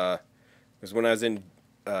 It was when I was in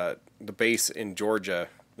the base in Georgia.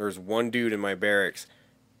 There was one dude in my barracks.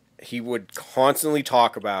 He would constantly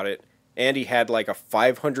talk about it, and he had like a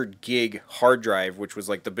 500 gig hard drive, which was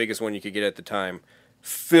like the biggest one you could get at the time,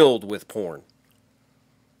 filled with porn.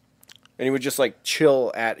 And he would just like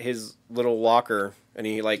chill at his little locker, and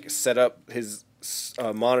he like set up his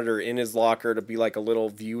monitor in his locker to be like a little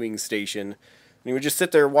viewing station, and he would just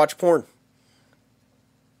sit there and watch porn.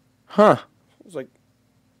 Huh. I was like,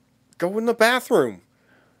 go in the bathroom.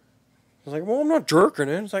 I was like, well, I'm not jerking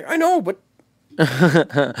it. It's like, I know, but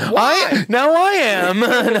why? Now I am.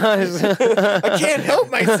 I can't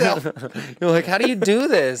help myself. You're like, how do you do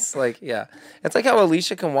this? Like, yeah. It's like how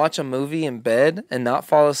Alicia can watch a movie in bed and not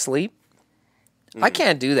fall asleep. I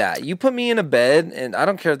can't do that. You put me in a bed, and I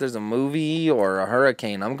don't care if there's a movie or a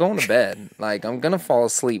hurricane. I'm going to bed. Like, I'm going to fall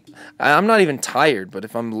asleep. I'm not even tired, but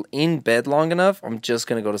if I'm in bed long enough, I'm just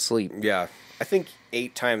going to go to sleep. Yeah. I think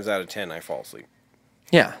 8 times out of 10 I fall asleep.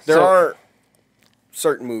 Yeah. There are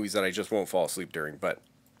certain movies that I just won't fall asleep during, but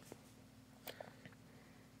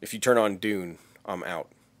if you turn on Dune, I'm out.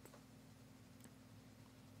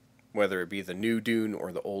 Whether it be the new Dune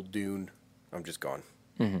or the old Dune, I'm just gone.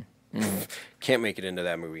 Can't make it into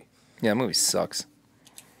that movie. Yeah, that movie sucks.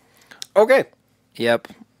 Okay. Yep.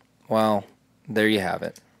 Well, there you have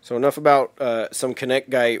it. So enough about some Kinect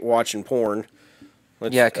guy watching porn.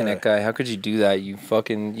 Let's, Yeah, Kinect guy. How could you do that? You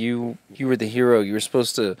fucking you were the hero. You were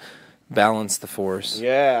supposed to balance the force.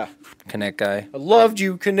 Yeah. Kinect guy. I loved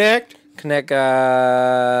you, Kinect. Kinect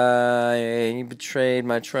guy. You betrayed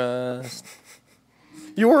my trust.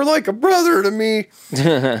 You were like a brother to me.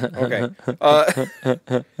 Okay.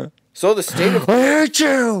 So the state of... I hate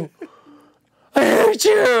you. I hate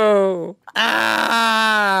you.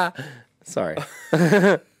 Ah. Sorry.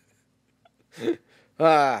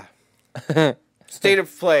 State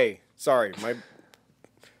of Play. Sorry,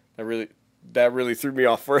 that really threw me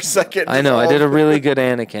off for a second. I know. I did a really good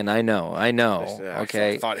Anakin. I know. I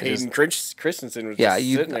Okay. thought Hayden Christensen was Yeah,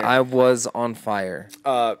 just sitting there. I was on fire.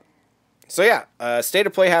 So yeah, State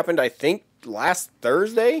of Play happened, I think, last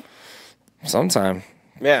Thursday. Sometime.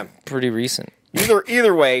 Yeah. Pretty recent.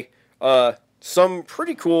 Either way, some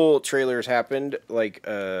pretty cool trailers happened, like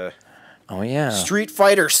Oh yeah. Street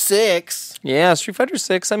Fighter 6. Yeah, Street Fighter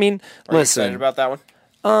 6. I mean, Are you excited listen. about that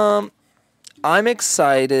one? I'm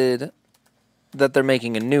excited that they're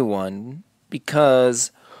making a new one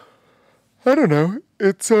because I don't know.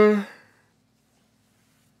 It's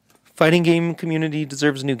fighting game community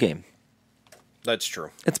deserves a new game. That's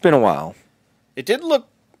true. It's been a while. It did look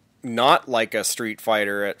not like a Street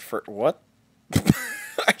Fighter at first. What?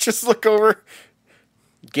 I just look over.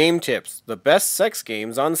 Game tips: the best sex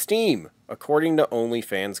games on Steam, according to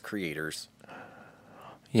OnlyFans creators.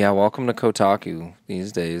 Yeah, welcome to Kotaku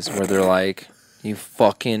these days, where they're like, "You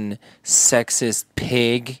fucking sexist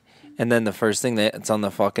pig," and then the first thing that's on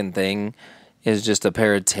the fucking thing is just a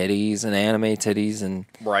pair of titties and anime titties, and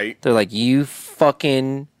Right. they're like, "You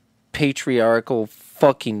fucking patriarchal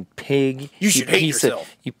fucking pig! You should hate piece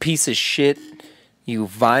yourself. You piece of shit! You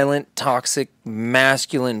violent, toxic,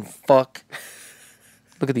 masculine fuck!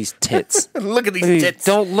 Look at these tits! Look at these Look at these- tits.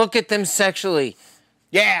 Don't look at them sexually.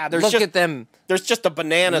 Yeah, Look at them. There's just a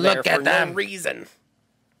banana there Look for at no them. reason.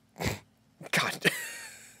 God.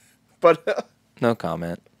 But No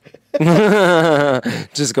comment.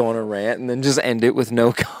 Just go on a rant and then just end it with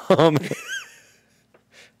no comment.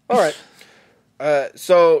 all right.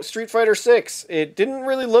 So Street Fighter 6, it didn't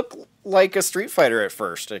really look like a Street Fighter at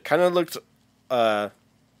first. It kind of looked what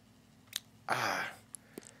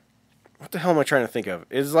the hell am I trying to think of?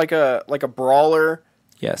 It's like a brawler,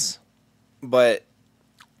 Yes. but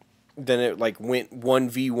then it like went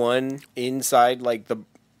 1v1 inside like the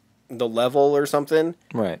level or something.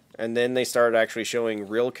 Right. And then they started actually showing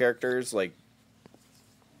real characters like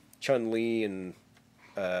Chun-Li and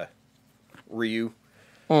Ryu.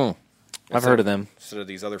 I've heard of them. Instead of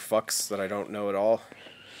these other fucks that I don't know at all.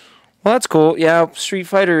 Well, that's cool. Yeah, Street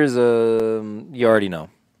Fighter is you already know.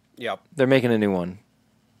 Yep. They're making a new one.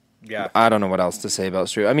 Yeah. I don't know what else to say about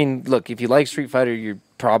Street. I mean, look, if you like Street Fighter, you're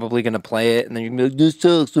probably going to play it, and then you're going to be like, this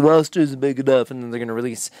sucks, the roster isn't big enough, and then they're going to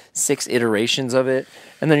release 6 iterations of it,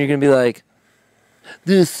 and then you're going to be like,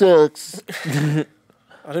 this sucks. I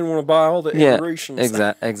didn't want to buy all the Yeah, iterations.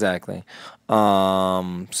 exactly.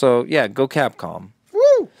 So, yeah, go Capcom.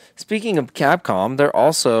 Woo! Speaking of Capcom, they're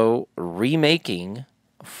also remaking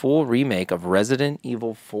a full remake of Resident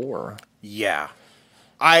Evil 4. Yeah.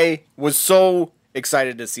 I was so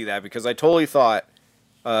excited to see that because I totally thought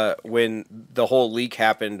when the whole leak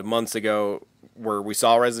happened months ago where we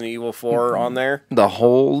saw Resident Evil 4 on there. The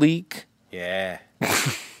whole leak? Yeah.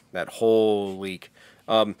 That whole leak.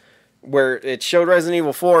 Where it showed Resident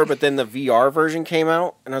Evil 4, but then the VR version came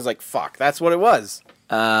out, and I was like, fuck, that's what it was.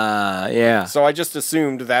 Yeah. So I just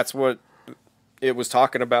assumed that's what it was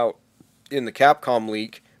talking about in the Capcom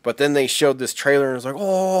leak, but then they showed this trailer, and I was like,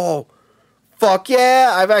 oh, fuck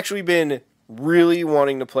yeah! I've actually been really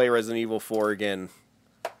wanting to play Resident Evil 4 again.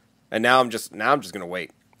 And now I'm just gonna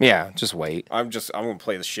wait. Yeah, just wait. I'm gonna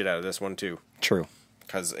play the shit out of this one too. True.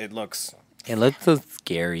 Because it looks It looks so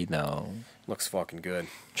scary, though. fucking good.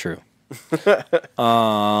 True.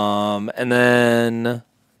 And then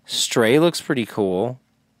Stray looks pretty cool.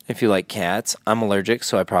 If you like cats, I'm allergic,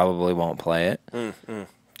 so I probably won't play it.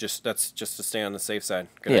 That's just to stay on the safe side.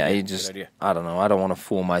 Good Yeah, idea. you Good just, idea. I don't know. I don't want to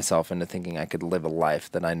fool myself into thinking I could live a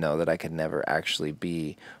life that I know that I could never actually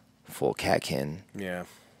be full catkin. Yeah,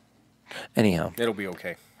 Anyhow, it'll be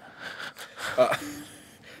okay. I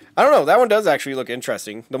don't know. That one does actually look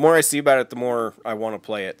interesting. The more I see about it, the more I want to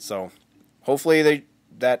play it. So hopefully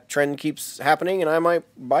that trend keeps happening, and I might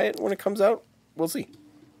buy it when it comes out. We'll see.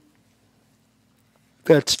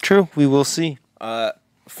 that's true. We will see.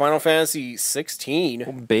 Final Fantasy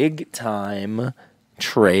 16. Big time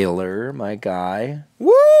trailer, my guy.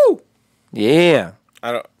 Woo! Yeah.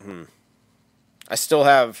 I still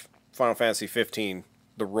have Final Fantasy 15,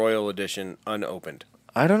 the Royal Edition, unopened.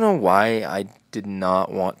 I don't know why I did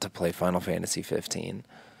not want to play Final Fantasy 15.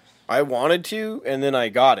 I wanted to, and then I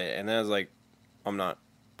got it, and then I was like,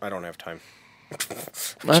 I don't have time.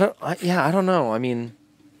 I don't know. I mean,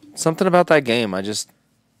 something about that game,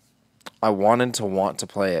 I wanted to want to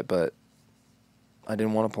play it, but I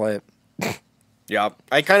didn't want to play it. Yeah,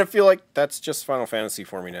 I kind of feel like that's just Final Fantasy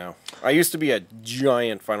for me now. I used to be a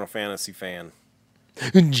giant Final Fantasy fan.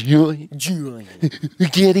 Enjoy.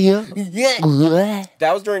 Giddy up. Yeah.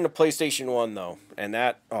 That was during the PlayStation 1, though, and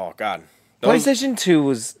that, oh, God. PlayStation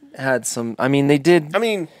 2 had some. I mean, they did. I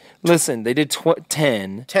mean, Listen, they did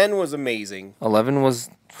 10. 10 was amazing. 11 was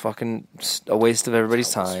fucking a waste of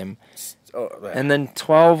everybody's time. Oh, And then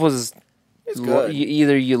 12 was It's good.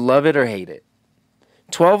 either you love it or hate it.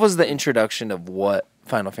 12 was the introduction of what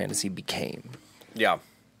Final Fantasy became. Yeah.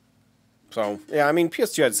 So, yeah, I mean,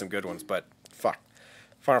 PS2 had some good ones, but fuck.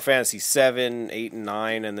 Final Fantasy 7, 8, and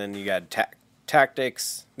 9, and then you got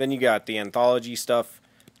Tactics. Then you got the anthology stuff.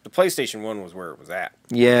 The PlayStation 1 was where it was at.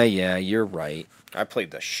 Yeah, you're right. I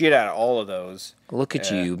played the shit out of all of those. Look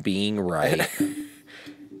at you being right.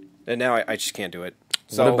 And now I just can't do it.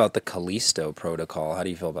 What about the Callisto Protocol? How do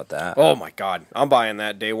you feel about that? Oh my god. I'm buying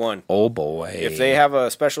that day one. Oh boy. If they have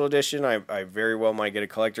a special edition, I very well might get a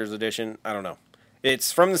collector's edition. I don't know.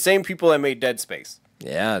 It's from the same people that made Dead Space.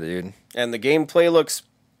 Yeah, dude. And the gameplay looks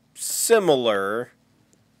similar.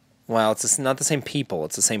 Well, it's not the same people.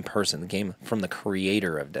 It's the same person. The game from the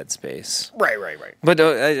creator of Dead Space. Right. But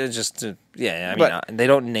they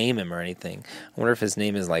don't name him or anything. I wonder if his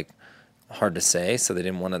name is like hard to say, so they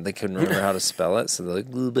couldn't remember how to spell it, so they're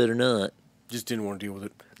like, better not. Just didn't want to deal with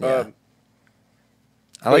it. Yeah.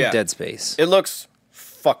 I like yeah. Dead Space. It looks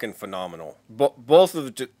fucking phenomenal. Both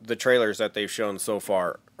of the trailers that they've shown so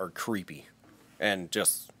far are creepy. And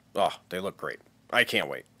just, they look great. I can't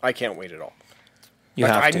wait. I can't wait at all. You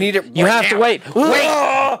Like, have I to. need it You right have to now. wait.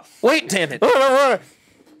 Wait, damn it.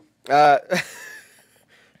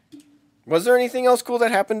 Was there anything else cool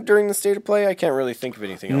that happened during the State of Play? I can't really think of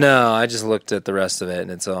anything else. No, I just looked at the rest of it,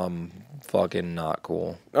 and it's fucking not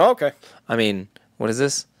cool. Oh, okay. I mean, what is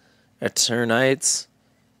this? Eternites?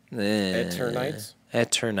 Eternites?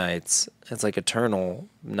 Eternites. It's like Eternal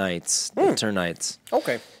Nights. Hmm. Eternites.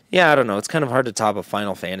 Okay. Yeah, I don't know. It's kind of hard to top a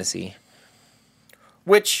Final Fantasy.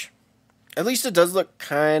 Which, at least it does look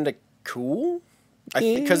kind of cool.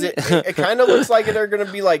 Because it kind of looks like they're going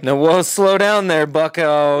to be like... No, whoa, slow down there,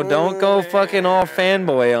 bucko. Don't go fucking all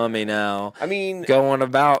fanboy on me now. I mean... Going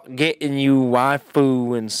about getting you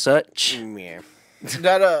waifu and such. Yeah.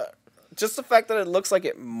 That, just the fact that it looks like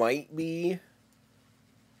it might be...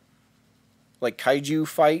 like kaiju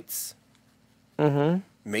fights. Mm-hmm.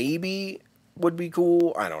 Maybe would be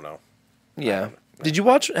cool. I don't know. Yeah.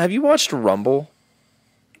 Have you watched Rumble?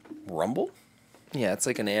 Rumble? Yeah, it's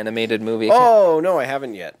like an animated movie. Oh, no, I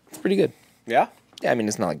haven't yet. It's pretty good. Yeah? Yeah, I mean,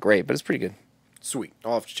 it's not like great, but it's pretty good. Sweet.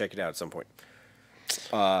 I'll have to check it out at some point.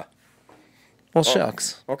 Well, Oh.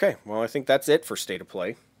 shucks. Okay, well, I think that's it for State of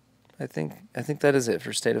Play. I think that is it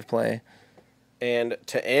for State of Play. And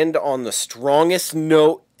to end on the strongest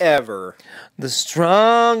note ever, The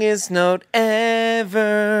strongest note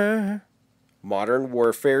ever. Modern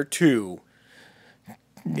Warfare 2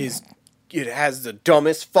 it has the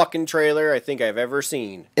dumbest fucking trailer I think I've ever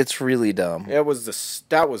seen. It's really dumb.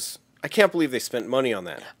 I can't believe they spent money on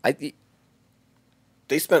that.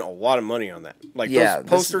 They spent a lot of money on that. Like, Yeah, those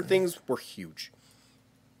poster things were huge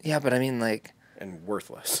Yeah, but I mean, like, and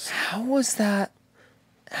worthless. how was that?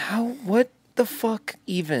 What the fuck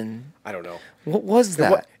even? I don't know. What was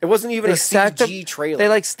that? It wasn't even a stacked up, CG trailer. They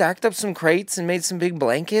like stacked up some crates and made some big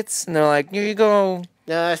blankets, and they're like, "Here you go.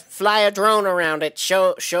 Fly a drone around it.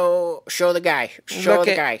 Show the guy.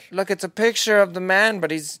 Look, it's a picture of the man,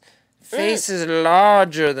 but his face is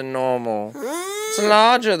larger than normal. It's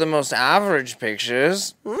larger than most average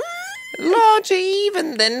pictures. Larger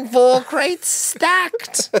even than 4 crates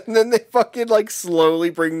stacked." And then they fucking like slowly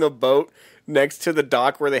bring the boat next to the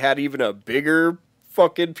dock where they had even a bigger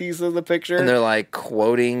fucking piece of the picture. And they're like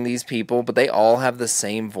quoting these people, but they all have the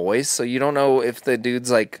same voice, so you don't know if the dude's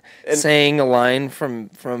like saying a line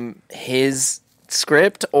from his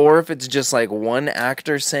script or if it's just like one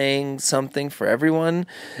actor saying something for everyone.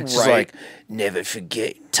 It's just Right. like, "Never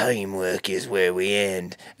forget, teamwork is where we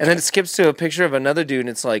end." And then it skips to a picture of another dude, and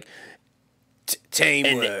it's like,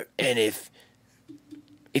 Teamwork. and if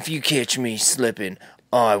you catch me slipping,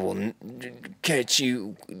 I will catch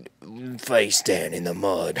you face down in the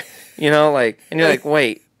mud. You know, like, and you're like,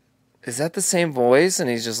 wait, is that the same voice? And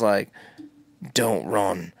he's just like, "Don't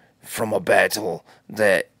run from a battle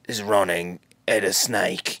that is running at a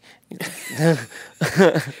snake."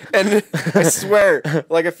 And I swear,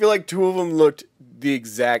 like, I feel like 2 of them looked the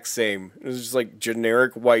exact same. It was just like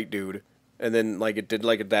generic white dude. And then like it did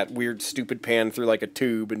like that weird stupid pan through like a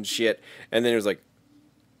tube and shit. And then it was like,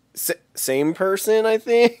 same person, I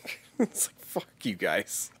think. It's like, fuck you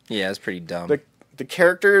guys. Yeah, it's pretty dumb. The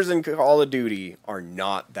characters in Call of Duty are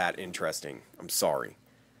not that interesting. I'm sorry.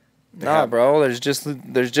 Nah, bro, there's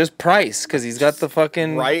just Price, because he's got the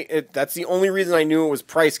fucking... Right? That's the only reason I knew it was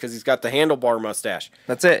Price, because he's got the handlebar mustache.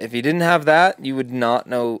 That's it. If you didn't have that, you would not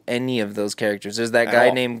know any of those characters. There's that At guy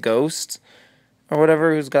all. named Ghost, or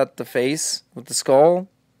whatever, who's got the face with the skull.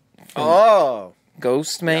 Oh,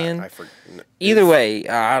 Ghost Man. I forgot. Either way,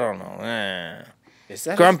 I don't know. Is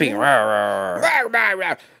that Grumpy. his name? Rawr, rawr. Rah, rah,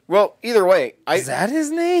 rah. Well, either way, Is that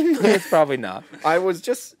his name? It's probably not. I was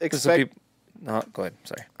just Some expecting. people. No, go ahead.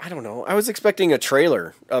 Sorry. I don't know. I was expecting a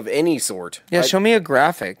trailer of any sort. Yeah, I- show me a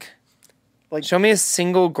graphic. Like- Show me a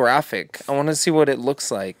single graphic. I want to see what it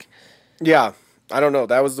looks like. Yeah, I don't know.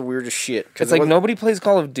 That was the weirdest shit. 'cause It's it like wasn't- nobody plays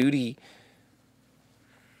Call of Duty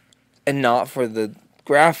and not for the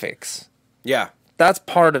graphics. Yeah, That's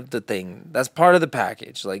part of the thing. That's part of the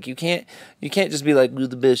package. Like you can't just be like, "You're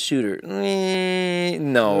the best shooter."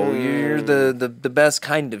 No, you're the best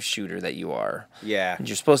kind of shooter that you are. yeah. And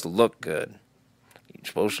you're supposed to look good. You're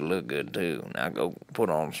supposed to look good too. Now go put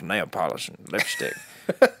on some nail polish and lipstick.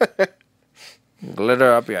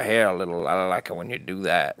 Glitter up your hair a little. I like it when you do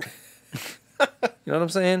that. You know what I'm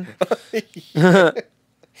saying?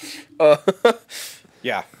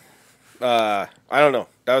 Yeah. I don't know.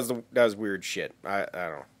 That was weird shit. I don't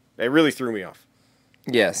know. It really threw me off.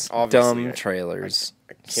 Yes. Obviously, Dumb trailers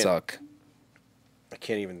I can't- suck. I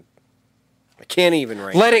can't even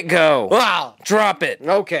rank. Let it go. Wow. Drop it.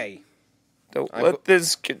 Okay. Don't I let go-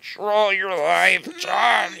 this control your life,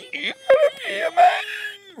 John. You gotta be a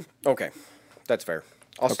man. Okay. That's fair.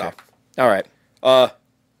 I'll stop. All right. But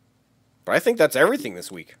I think that's everything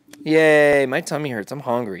this week. Yay! My tummy hurts. I'm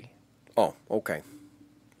hungry. Oh, okay.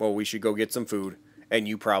 Well, we should go get some food, and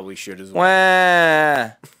you probably should as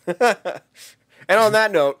well. Wah! And on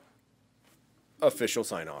that note, official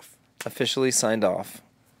sign off. Officially signed off.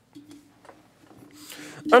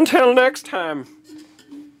 Until next time.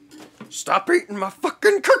 Stop eating my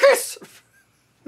fucking cookies!